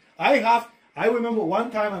everything. I remember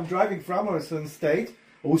one time I'm driving from our state.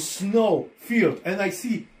 It was snow field, and I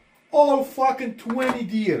see all fucking 20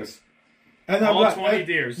 deers. And All I'm 20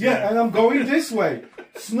 deers, Yeah, yeah. and I'm going this way,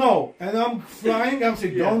 snow, and I'm flying. I'm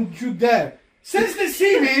saying, don't you dare! Since they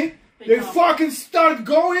see me, they fucking start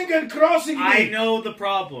going and crossing me. I know the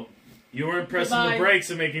problem. You weren't pressing Goodbye. the brakes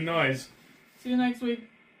and making noise. See you next week.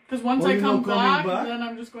 Because once Oh, I you're come not coming back? then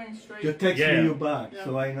I'm just going straight. Just text Yeah. me you back, Yeah.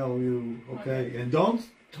 so I know you. Okay, and don't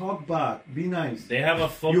talk back. Be nice. They have a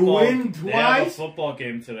football. You win They have a twice? football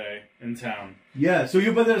game today in town. Yeah, so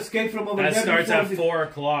you better escape from over That there. starts before at the- 4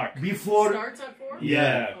 o'clock. Before. Starts at 4?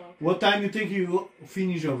 Yeah. Oh, okay. What time you think you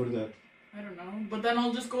finish over there? I don't know. But then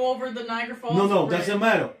I'll just go over the Niagara Falls. No, Bridge. doesn't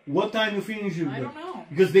matter. What time you finish over I there? don't know.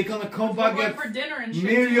 Because they gonna come We're back going at for dinner and shit.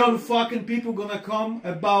 million too. fucking people gonna come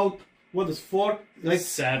about what is 4 like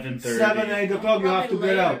 7:30. 7, 8 o'clock. You have to Probably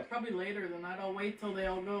get later, out. Probably later than that. I'll wait till they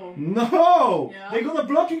all go. No, Yeah. they're gonna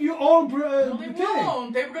blocking you all. No, they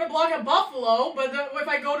won't. They were gonna block at Buffalo, but if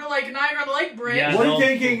I go to like Niagara on the Lake Bridge, Yeah. What are you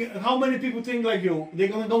they'll- thinking? How many people think like you? They're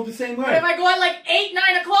gonna go the same but way. if I go at like 8,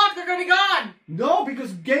 9 o'clock, they're gonna be gone. No,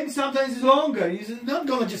 because game sometimes is longer. You're not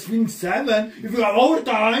gonna just win 7 if you have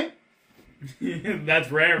overtime.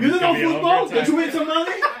 That's rare. You It's don't know gonna be football? overtime. Did you win some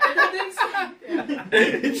money? I didn't see. Yeah.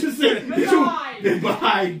 It's just a, Goodbye.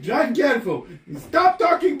 Goodbye. Drive careful. Stop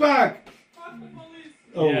talking back. Fuck the police.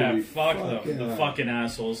 Yeah, Holy fuck them. fucking The hell. fucking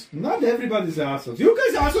assholes. Not everybody's assholes. You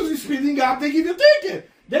guys assholes are speeding up, they give you ticket.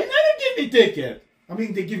 They never give me ticket. I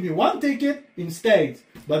mean, they give me 1 ticket in States,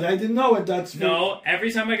 but I didn't know it. That's for- No,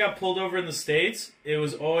 every time I got pulled over in the States, it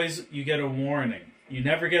was always you get a warning. You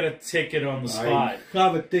never get a ticket on the spot. I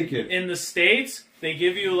have a ticket. In the States, they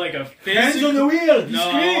give you like a Hands physical... on the wheel. You No.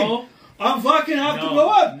 scream. I'm fucking have to No, go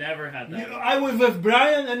up. never had that. I was with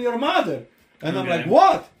Brian and your mother. And I'm Okay. like,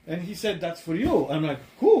 what? And he said, that's for you. I'm like,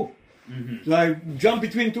 cool. Mm-hmm. So I jump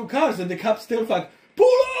between 2 cars and the cop still like,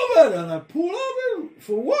 pull over. And I pull over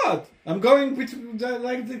for what? I'm going between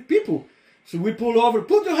the people. So we pull over,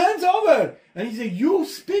 put your hands over. And he said, you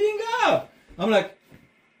speeding up. I'm like,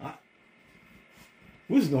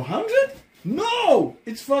 was no 100? No!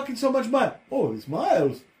 It's fucking so much miles. Oh, it's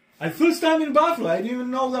miles. I first time in Buffalo, I didn't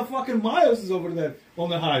even know that fucking miles is over there on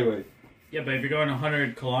the highway. Yeah, but if you're going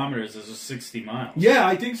 100 kilometers, this is 60 miles. Yeah,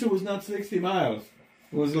 I think so. It was not 60 miles.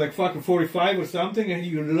 It was like fucking 45 or something, and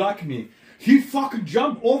he lucked me. He fucking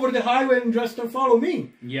jumped over the highway and just to follow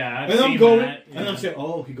me. Yeah, I've And I'm seen going, that. and I'm Yeah. saying,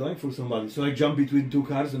 oh, he going for somebody. So I jump between 2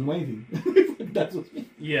 cars and waiting. That's what me.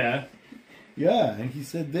 Yeah. Yeah, and he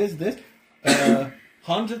said this.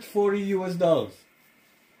 140 US dollars.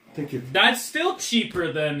 Ticket. That's still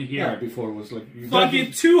cheaper than Yeah, here. before it was like... Fucking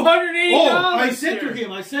 $280. Oh, I said here.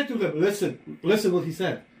 to them, listen what he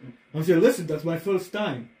said. I said, listen, that's my first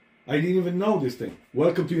time. I didn't even know this thing.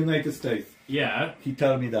 Welcome to United States. Yeah, He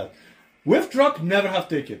told me that. With truck, never have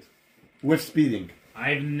ticket. With speeding.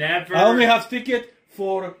 I've never. I only have ticket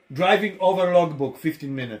for driving over logbook,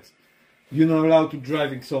 15 minutes. You're not allowed to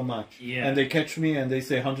driving so much. Yeah. And they catch me and they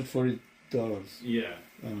say $140. Yeah.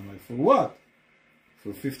 And I'm like, for what?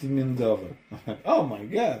 For 15 minutes over. I'm like, oh my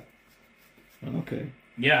god. Okay.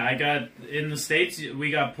 Yeah, I got in the States.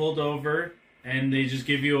 We got pulled over, and they just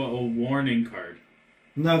give you a warning card,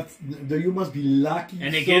 Not, you must be lucky.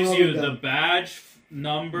 and it son gives of you a the gun. badge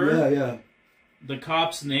number, Yeah. the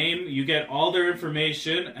cop's name. You get all their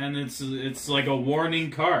information, and it's like a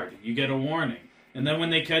warning card. You get a warning, and then when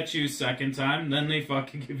they catch you second time, then they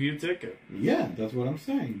fucking give you a ticket. Yeah, that's what I'm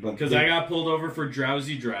saying. But Because I got pulled over for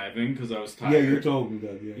drowsy driving because I was tired. Yeah, you told me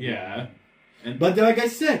that. Yeah. And But like I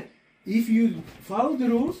said, if you follow the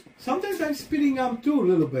rules, sometimes I'm speeding up too a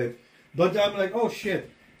little bit. But I'm like, oh shit.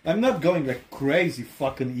 I'm not going like crazy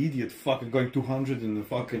fucking idiot fucking going 200 in the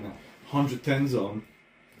fucking 110 zone.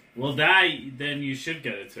 Well, then you should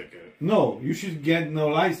get a ticket. No, you should get no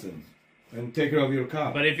license and take care of your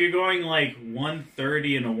car. But if you're going like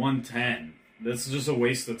 130 and a 110, that's just a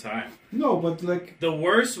waste of time. No, but like the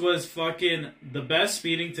worst was fucking the best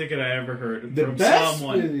speeding ticket I ever heard the from best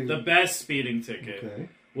someone. speeding. The best speeding ticket Okay.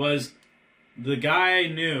 was the guy I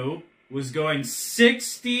knew was going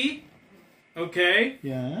 60. Okay,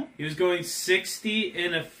 Yeah. he was going 60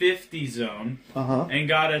 in a 50 zone and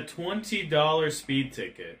got a $20 speed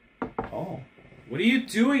ticket. Oh. What are you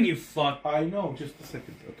doing, you fuck? I know. Just a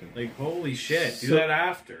second. Okay. Like, holy shit, do So- that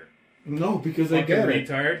after. No, because I Fucking get it.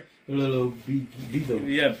 retard. A little beetle.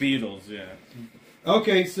 Yeah, Beatles, yeah.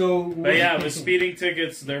 Okay, so. But yeah, with speeding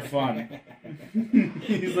tickets, they're fun.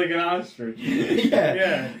 He's like an ostrich. yeah.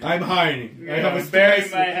 Yeah. I'm hiding. I Yeah, have a burying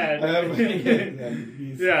stress. my head. I have,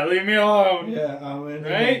 he's- Yeah, leave me alone. Yeah, I'm in.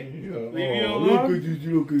 Right? Yeah. Leave me Oh, alone.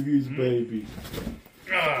 look at his baby.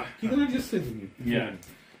 Ugh. He's gonna just sit with me. Yeah.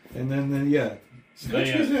 And then yeah. But Scratch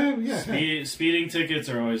his head, yeah. Speeding tickets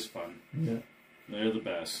are always fun. Yeah. They're the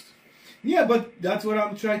best. Yeah, but that's what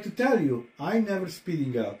I'm trying to tell you. I never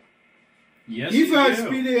speeding up. Yes, If you I do.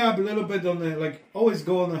 speeding up a little bit on the always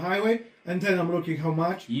go on the highway, and then I'm looking how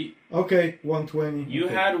much. Okay, 120. You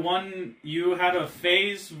okay. had a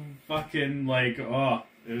phase fucking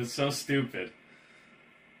it was so stupid.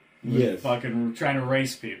 Yes. Fucking trying to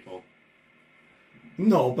race people.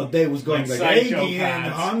 No, but they was going Like like 80 and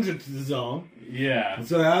psychopaths. 100 zone. Yeah.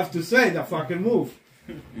 So I have to say that fucking move.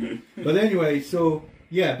 But anyway,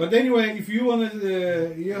 if you want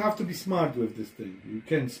to, you have to be smart with this thing. You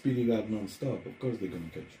can't speed it up non-stop. Of course they're gonna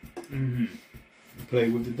catch you. Mm-hmm. Play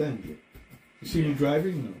with the danger. You see me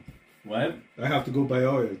driving? No. What? I have to go buy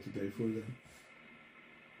oil today for them.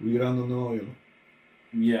 We run on oil.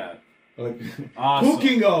 Yeah. Like Awesome.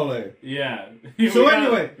 cooking oil. Yeah. So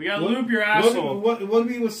anyway, we gotta loop your asshole. What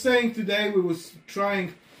we was saying today, we was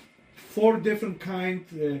trying 4 different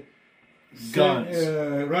Guns.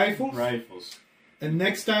 rifles. Rifles. And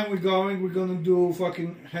next time we're gonna do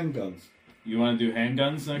fucking handguns. You want to do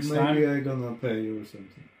handguns next Maybe time? I'm gonna pay you or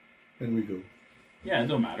something. And we go. Yeah, it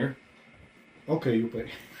don't matter. Okay, you pay.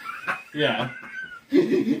 Yeah.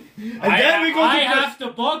 And then we go I to have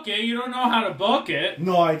to book it. You don't know how to book it.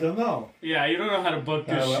 No, I don't know. Yeah, you don't know how to book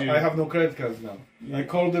this shit. I have no credit cards now. I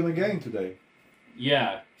called them again today.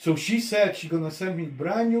 Yeah. So she said she's gonna send me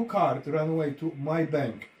brand new card to run away to my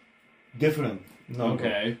bank. Different number.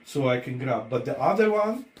 Okay. So I can grab. But the other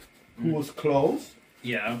one, who was close,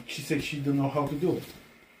 Yeah. she said she don't know how to do it.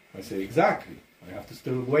 I say, exactly. I have to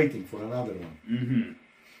still waiting for another one. Mm-hmm.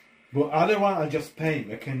 But other one, I just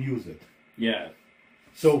paying. I can use it. Yeah.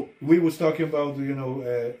 So we was talking about,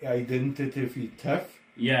 identity theft.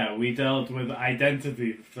 Yeah, we dealt with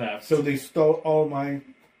identity theft. So they stole all my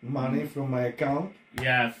money from my account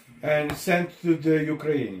Yeah. and sent to the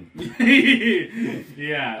Ukraine.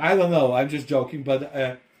 Yeah. I don't know. I'm just joking, but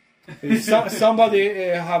somebody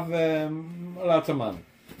have lots of money.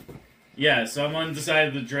 Yeah, someone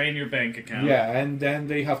decided to drain your bank account. Yeah, and then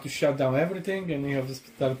they have to shut down everything, and you have to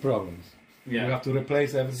start problems. Yeah. You have to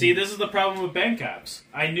replace everything. See, this is the problem with bank apps.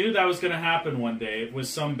 I knew that was going to happen one day with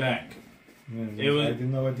some bank. Yeah, it was- I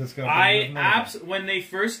didn't know it was happening. When they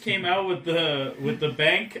first came out with the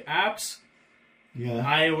bank apps, Yeah.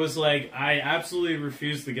 I was like, I absolutely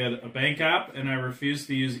refused to get a bank app, and I refused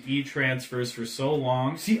to use e-transfers for so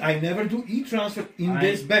long. See, I never do e-transfer in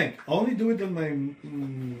this bank. Only do it on my.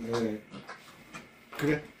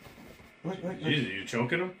 Jesus, you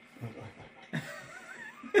choking him?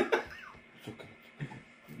 It's okay.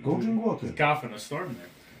 Go drink water. He's coughing a storm there.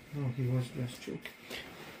 No, he was just joking.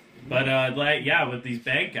 But with these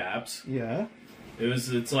bank apps, Yeah.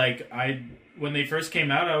 it's like when they first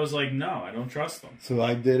came out, I was like, no, I don't trust them. So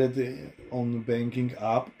I did it on the banking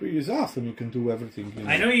app. It's awesome. You can do everything.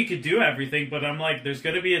 I know you could do everything, but I'm like, there's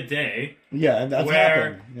going to be a day Yeah, and that's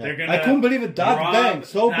where happened. Yeah. they're gonna I couldn't believe it. That rob bank,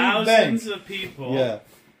 so big bank. thousands of people Yeah.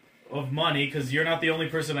 of money, because you're not the only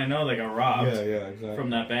person I know that got robbed Yeah, exactly. from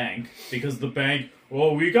that bank. Because the bank,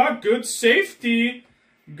 we got good safety,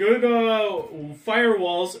 good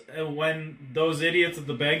firewalls, and when those idiots at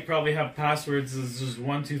the bank probably have passwords, it's just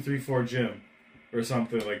 1, 2, 3, 4 gym. Or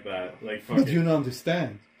something like that. Like But fucking. you don't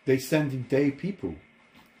understand. They sending day people.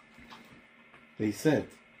 They said,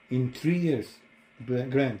 in 3 years,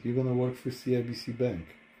 Grant, you're gonna work for CIBC Bank,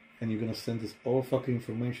 and you're gonna send us all fucking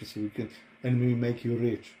information so we can, and we make you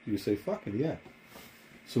rich. You say, fuck it, yeah.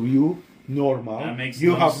 So you normal. That makes you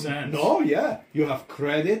no have sense. no, yeah. You have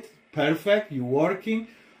credit, perfect. You working,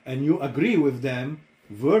 and you agree with them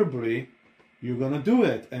verbally. You're gonna do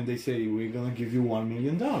it, and they say we're gonna give you $1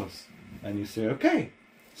 million. And you say, okay.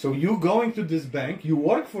 So you going to this bank, you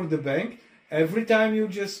work for the bank, every time you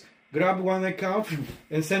just grab one account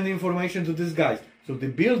and send information to these guys. So they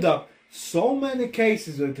build up so many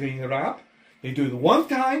cases that they interrupt. They do it one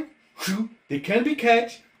time, they can be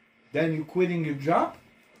catch, then you quitting your job.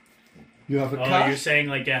 You have a cash. You're saying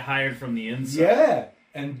like get hired from the inside. Yeah.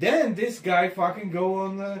 And then this guy fucking go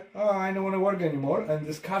on, I don't want to work anymore. And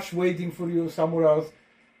there's cash waiting for you somewhere else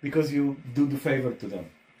because you do the favor to them.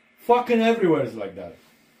 Fucking everywhere is like that.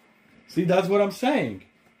 See, that's what I'm saying.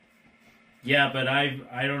 Yeah, but I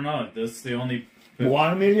don't know. That's the only...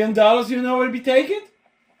 $1 million you know will be taken?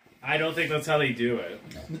 I don't think that's how they do it.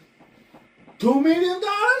 $2 million?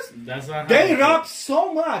 That's not how They rob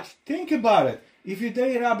so much. Think about it. If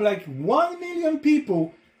they rob like 1 million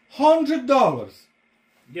people, $100.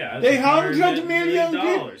 Yeah, they $100 million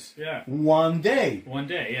dollars. Yeah. One day. One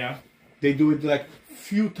day, yeah. They do it like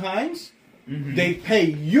few times. Mm-hmm. They pay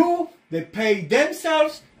you, they pay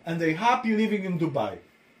themselves, and they happy living in Dubai.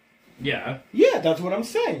 Yeah. Yeah, that's what I'm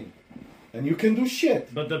saying. And you can do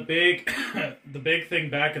shit. But the big thing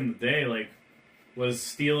back in the day, like, was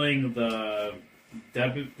stealing the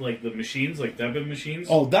debit, like the machines, like debit machines.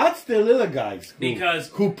 Oh, that's the little guys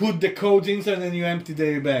who put the codes inside and you empty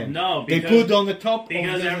their bank. No, they put on the top.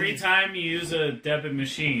 Because every time you use a debit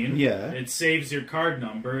machine, yeah, it saves your card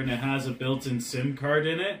number and it has a built-in SIM card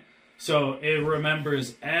in it. So it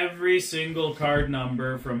remembers every single card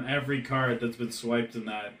number from every card that's been swiped in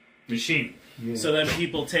that machine. Yeah. So then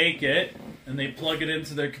people take it and they plug it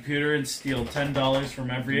into their computer and steal $10 from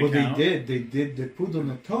every account. They put on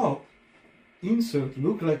the top insert,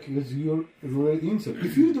 look like it's your real insert.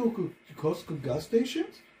 If you do Costco gas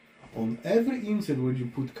stations, on every insert where you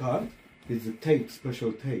put card, is a tape,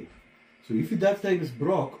 special tape. So if that tape is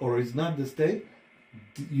broke or is not this tape,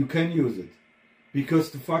 you can use it.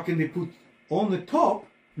 Because they put on the top,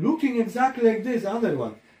 looking exactly like this other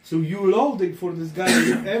one. So you load it for this guy,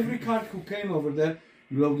 every card who came over there,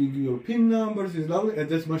 you load your PIN numbers, and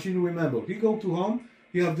this machine remember. He go to home,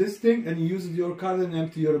 you have this thing, and you use your card and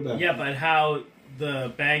empty your bank. Yeah, but how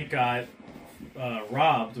the bank got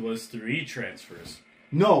robbed was through e-transfers.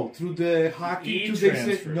 No, through the hacking.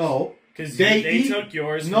 E-transfers. No. Because they took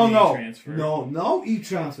yours from e-transfer. No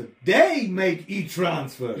e-transfer. They make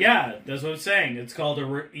e-transfer. Yeah, that's what I'm saying. It's called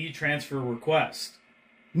a e-transfer request.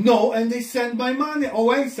 No, and they send my money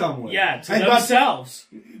away somewhere. Yeah, to themselves.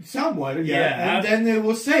 Somewhere, yeah. And then it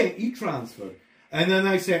was saying e-transfer. And then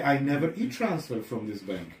I say, I never e-transfer from this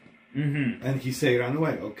bank. Mm-hmm. And he say, run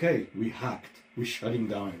away. Okay, we hacked. We shutting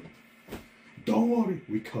down. Don't worry,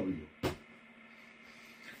 we cover you.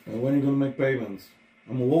 And when are you going to make payments?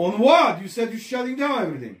 I'm on what? You said you're shutting down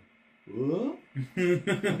everything. What?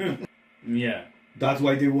 Yeah. That's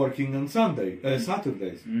why they're working on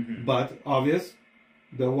Saturdays. Mm-hmm. But obvious,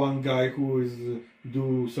 the one guy who is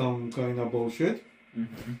do some kind of bullshit,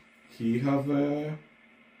 mm-hmm. he have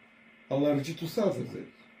allergy to sulfate,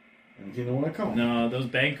 and he don't want to come. No, those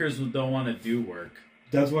bankers don't want to do work.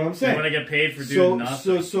 That's what I'm saying. They want to get paid for doing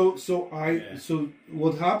nothing. So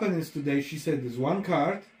what happened is today she said there's one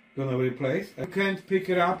card gonna replace. I can't pick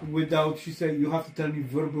it up without, she said you have to tell me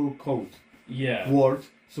verbal code. Yeah. Word,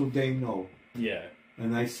 so they know. Yeah.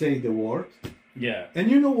 And I say the word. Yeah.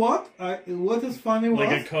 And you know what? What is funny was...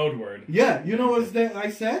 Like a code word. Yeah. You know what I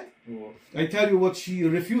said? Ooh. I tell you what she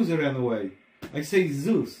refused and ran away. I say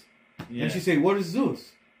Zeus. Yeah. And she say, what is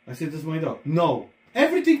Zeus? I said, that's my dog. No.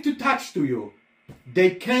 Everything to touch to you.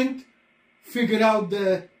 They can't figure out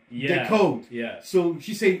the code. Yeah. So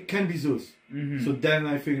she say, can be Zeus. Mm-hmm. So then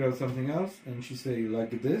I figure out something else. And she say,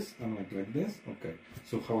 like this. I'm like this. Okay.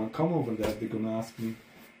 So how I come over there, they're going to ask me,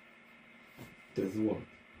 that's the word.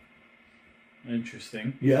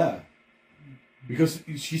 Interesting. Yeah. Because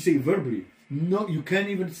she say verbally. No, you can't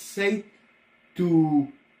even say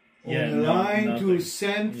to on the line nothing. to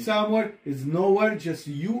send somewhere. It's nowhere. Just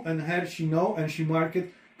you and her. She know and she mark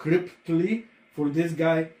it cryptically for this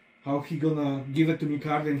guy. How he gonna give it to me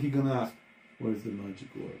card and he gonna ask, what is the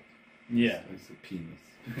magic word? Yeah. I say penis.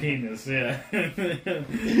 Penis. Yeah.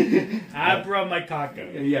 Abra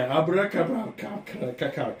macaca. Yeah. Abracabra. Kakakra.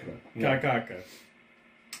 Kakaka.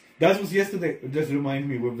 That was yesterday. Just remind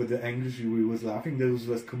me with the English we was laughing. There was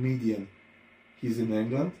a comedian. He's in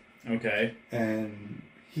England. Okay. And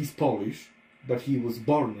he's Polish, but he was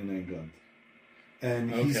born in England.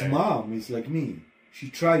 And his mom is like me.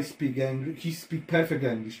 She tries to speak English. He speak perfect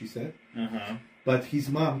English, he said. Uh-huh. But his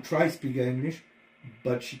mom tries to speak English,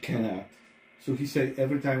 but she cannot. So he said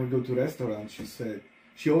every time we go to restaurant,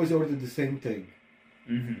 she always ordered the same thing.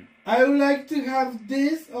 Mm-hmm. I would like to have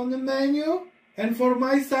this on the menu. And for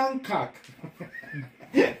my son, cock.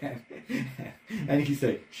 And he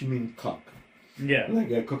said, she means cock. Yeah. Like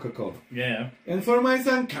a Coca-Cola. Yeah. And for my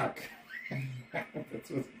son, cock. That's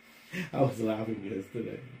what I was laughing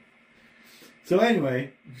yesterday. So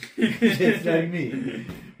anyway, just like me,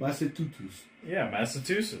 Massachusetts. Yeah,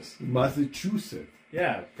 Massachusetts. Massachusetts.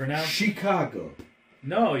 Yeah, pronounce. Chicago.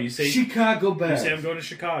 No, you say. Chicago You Bears. say I'm going to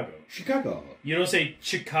Chicago. Chicago. You don't say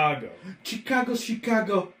Chicago.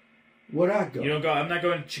 Chicago. Where I go? You don't go. I'm not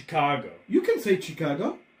going to Chicago. You can say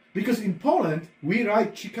Chicago because in Poland we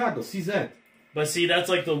write Chicago. CZ. But see, that's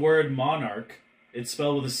like the word monarch. It's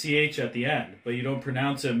spelled with a CH at the end, but you don't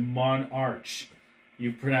pronounce it monarch.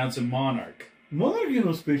 You pronounce it monarch. Monarch, you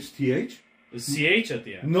know, speaks TH. The CH at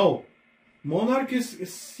the end. No. Monarch is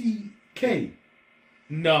CK.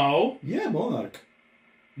 No. Yeah, monarch.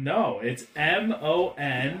 No, it's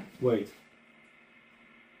MON. Wait.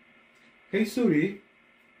 Hey Siri,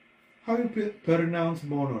 how you pronounce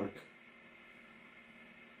monarch?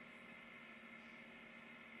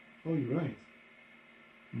 Oh, you're right.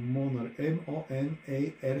 Monarch.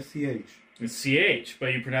 MONARCH. It's CH,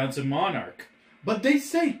 but you pronounce it monarch. But they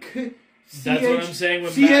say That's what I'm saying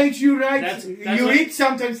with CH, you write. That's you what- read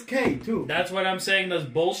sometimes K too. That's what I'm saying. That's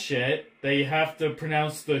bullshit. They have to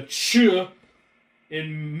pronounce the ch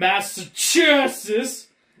in Massachusetts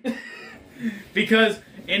because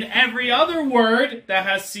in every other word that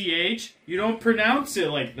has ch, you don't pronounce it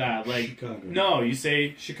like that. Like Chicago. no, you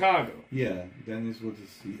say Chicago. Yeah, then it's what is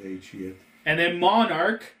CH yet. And then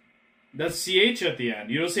monarch, that's ch at the end.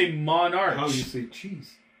 You don't say monarch. How you say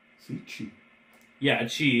cheese? See cheese. Yeah,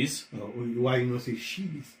 cheese. Why you not say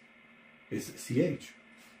cheese? It's CH.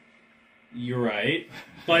 You're right,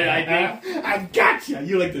 but I think I gotcha.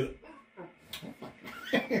 You like the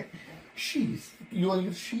cheese. You want to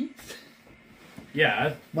get cheese?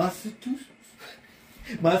 yeah, Massachusetts.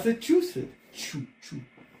 Choo choo.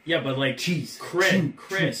 yeah, but like Cheese. Chris, Choo,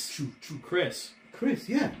 Chris, choo, choo, choo. Chris. Chris,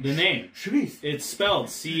 yeah. The name. Chris. It's spelled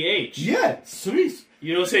ch. Yeah, Chris.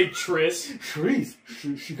 You don't say Tris. Chris.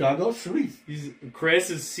 Chicago, Chris. Chris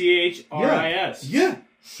is CHRIS. Yeah,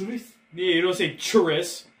 Chris. Yeah, you don't say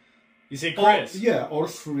Chris. You say Or, Chris. yeah, or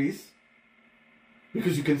Chris.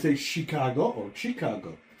 Because you can say Chicago or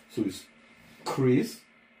Chicago. So it's Chris.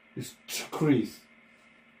 It's Chris.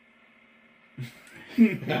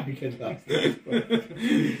 I get lost.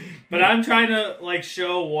 But I'm trying to like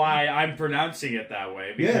show why I'm pronouncing it that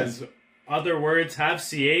way because other words have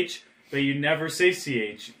ch, but you never say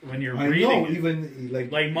ch when you're I reading know, it. even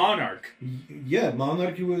Like monarch. yeah,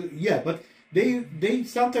 monarchy was but they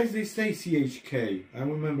sometimes they say CHK. I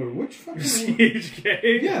remember which fucking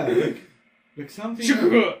CHK. yeah, like something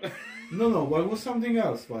else. No, what was something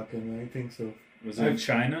else fucking, I think so. Was it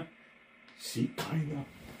China? See, kinda.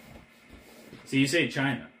 So you say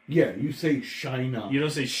China. Yeah, you say China. You don't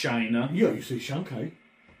say China. Yeah, you say Shanghai.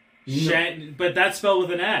 You know- But that's spelled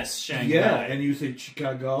with an S. Shanghai. Yeah, and you say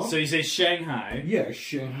Chicago. So you say Shanghai. Yeah,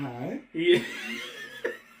 Shanghai. Yeah.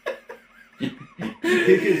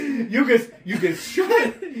 you get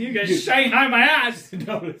shine. You can Shanghai my ass.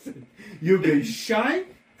 No, listen. You get shine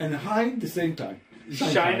and high at the same time.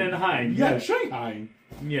 Shine and hide. Yeah, Shanghai.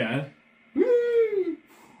 Yeah. Woo.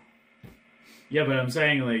 Yeah, but I'm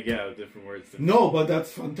saying like different words. No, but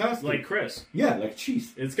that's fantastic. Like Chris. Yeah, like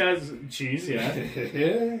cheese. It's got cheese. Yeah.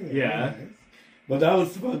 Yeah. Yeah. But that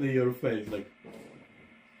was funny, your face, like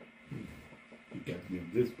you got me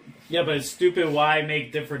on this one. Yeah, but it's stupid. Why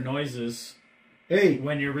make different noises Hey,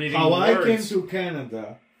 when you're reading how words? I came to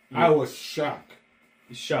Canada, I was shocked.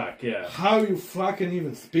 Shock. Yeah. How you fucking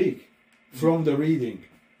even speak from the reading.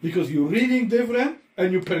 Because you're reading different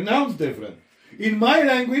and you pronounce different. In my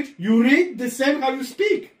language, you read the same how you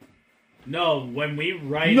speak. No, when we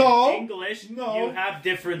write No, English, no. you have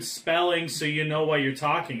different spellings, so you know what you're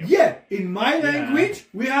talking about. Yeah, in my language,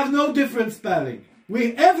 we have no different spelling.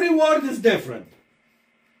 Every word is different.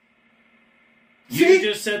 You See?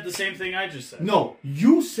 just said the same thing I just said. No,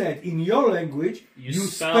 you said in your language, You you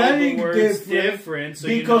spell spelling the words different, so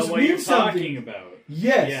you because know what you're means talking something. about.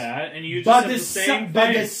 Yes. Yeah, and you just But said the, the same but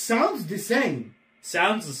thing. the sounds the same.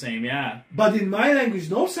 Sounds the same, yeah. But in my language,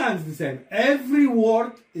 no sounds the same. Every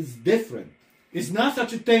word is different. It's not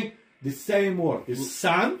such a thing, the same word. It's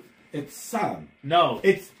sun, it's sun. No.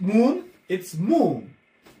 It's moon, it's moon.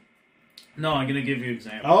 No, I'm gonna give you an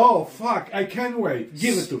example. Oh, fuck, I can't wait.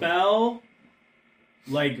 Give it to me. Spell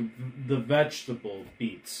like the vegetable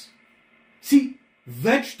beets. See,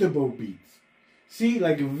 vegetable beets. See,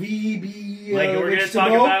 like VB. Like we're gonna talk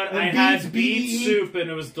vegetable, about, and I beets, had beet BE. soup and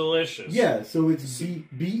it was delicious. Yeah, so it's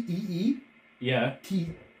BEE. Yeah.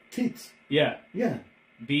 Tits. Yeah. Yeah.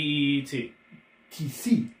 BEET.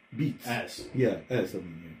 TC. Beets. S. Yeah, S, I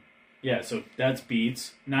mean, yeah. Yeah, so that's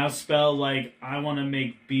beats. Now spell like I want to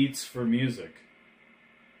make beats for music.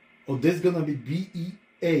 Oh, there's gonna be BE.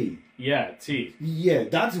 A. Yeah, T. Yeah,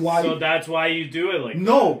 that's why. So that's why you do it like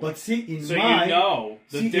No, but see, in so my... you know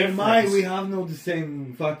the see, difference. in my, we have no the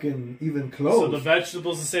same fucking even clothes. So the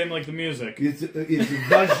vegetable's the same like the music. It's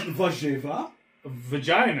warzywa.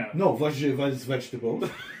 Vagina. No, warzywa is vegetables.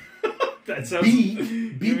 That sounds. Beet.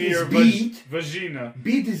 Give Beet me is your beet. vagina.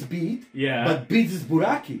 Beet is beet. Yeah. But beet is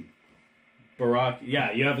buraki. Barack.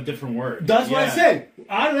 Yeah, you have a different word. That's what I Yeah. said.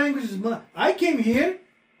 Our language is... I came here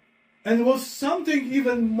and it was something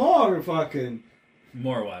even more fucking...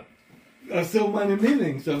 More what? So many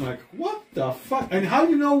meanings. I'm like, what the fuck? And how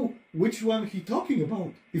do you know which one he talking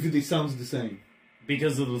about if it sounds the same?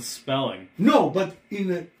 Because of the spelling. No, but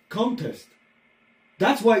in a contest.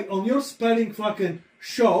 That's why on your spelling fucking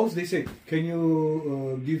shows, they say, can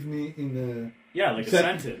you give me in Yeah, like a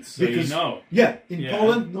Except- sentence, so you know. Yeah, in Yeah.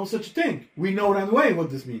 Poland, no such thing. We know right away what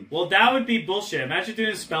this means. Well, that would be bullshit. Imagine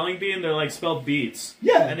doing a spelling bee and they're like, spell beats.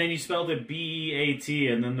 Yeah. And then you spelled it B-E-A-T,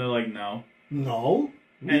 and then they're like, no. No.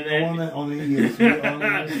 We And then- on the ears, we on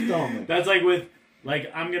the stomach. That's like with, like,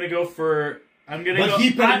 I'm gonna go for, I'm gonna go. But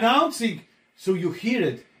he pronouncing, so you hear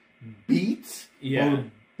it, beats Yeah. or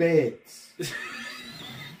beds.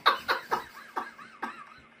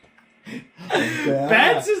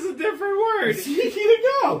 Bats is a different word. See, here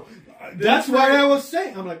you go. That's what I was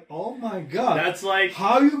saying. I'm like, oh my god. That's like,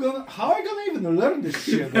 How are you gonna even learn this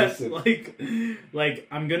shit? that's Listen. like,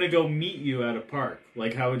 I'm gonna go meet you at a park.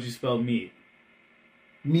 Like, how would you spell meet?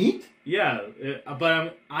 Meat? Yeah,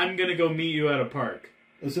 but I'm gonna go meet you at a park.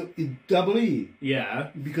 So it double E Yeah,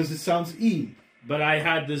 because it sounds E. but I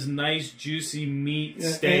had this nice juicy meat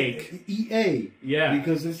steak. EA. Yeah.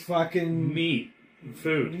 Because it's fucking Meat.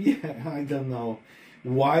 Food. Yeah, I don't know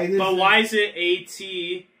why. But why is it AT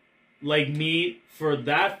like meat for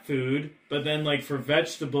that food, but then like for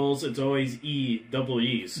vegetables it's always double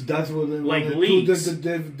E's. That's what Like the leeks.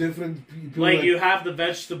 different people. Like you have the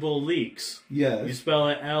vegetable leeks. Yes. You spell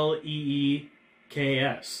it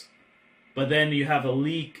Leeks. But then you have a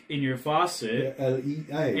leak in your faucet.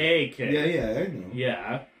 LEA. AK. Yeah, I know.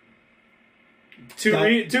 Yeah. Two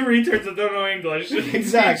retards that don't know English.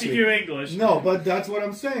 Exactly. Teaching you English. No, but that's what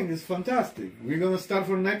I'm saying. It's fantastic. We're gonna start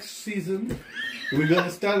for next season. We're gonna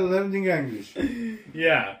start learning English,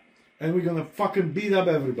 Yeah. and we're gonna fucking beat up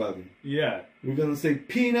everybody. Yeah. We're gonna say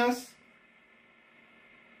penis,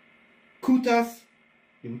 kutas,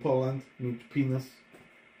 in Poland means penis.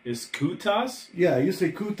 Is kutas? Yeah, you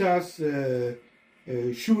say kutas,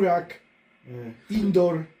 shurak,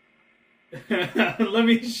 indoor. Let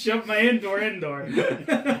me shove my indoor. In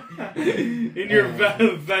your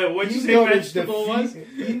what'd you say Indoor is the vegetable was?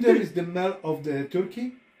 Indoor is the male of the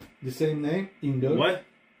turkey. The same name, indoor. What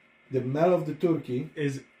The male of the turkey.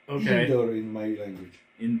 is okay? Indoor in my language.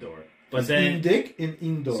 Indoor. But It's then indic and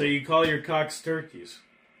indoor. so you call your cocks turkeys?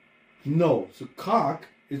 No, so cock,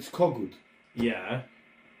 it's kogut. Yeah.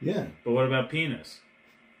 Yeah. But what about penis?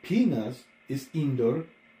 Penis is indoor,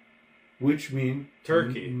 which means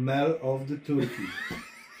Turkey. Male of the turkey.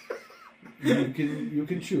 you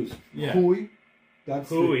can choose. Yeah. Hui. That's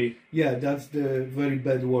Hui. That's the very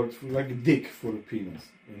bad word for like a dick for a penis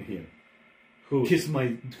in here. Hui. Kiss my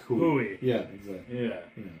hui. Hui. Yeah, exactly. Yeah.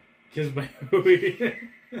 Yeah. Kiss my hui.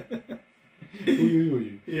 Hui,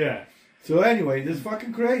 hui. Yeah. So anyway, that's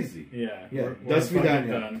fucking crazy. Yeah. Yeah. We're That's fucking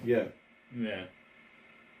vidania. done. Yeah. Yeah.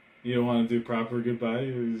 You don't want to do proper goodbye?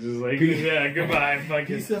 It's just like, Peace. yeah, goodbye. Fucking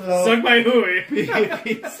Peace and love. suck my hui.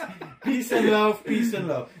 Peace and love, peace and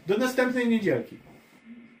love. Do następnej niedzielki.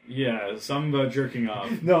 Yeah, something about jerking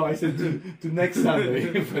off. No, I said to next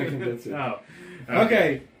Sunday. That's it. Oh.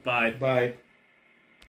 Okay. Bye. Bye.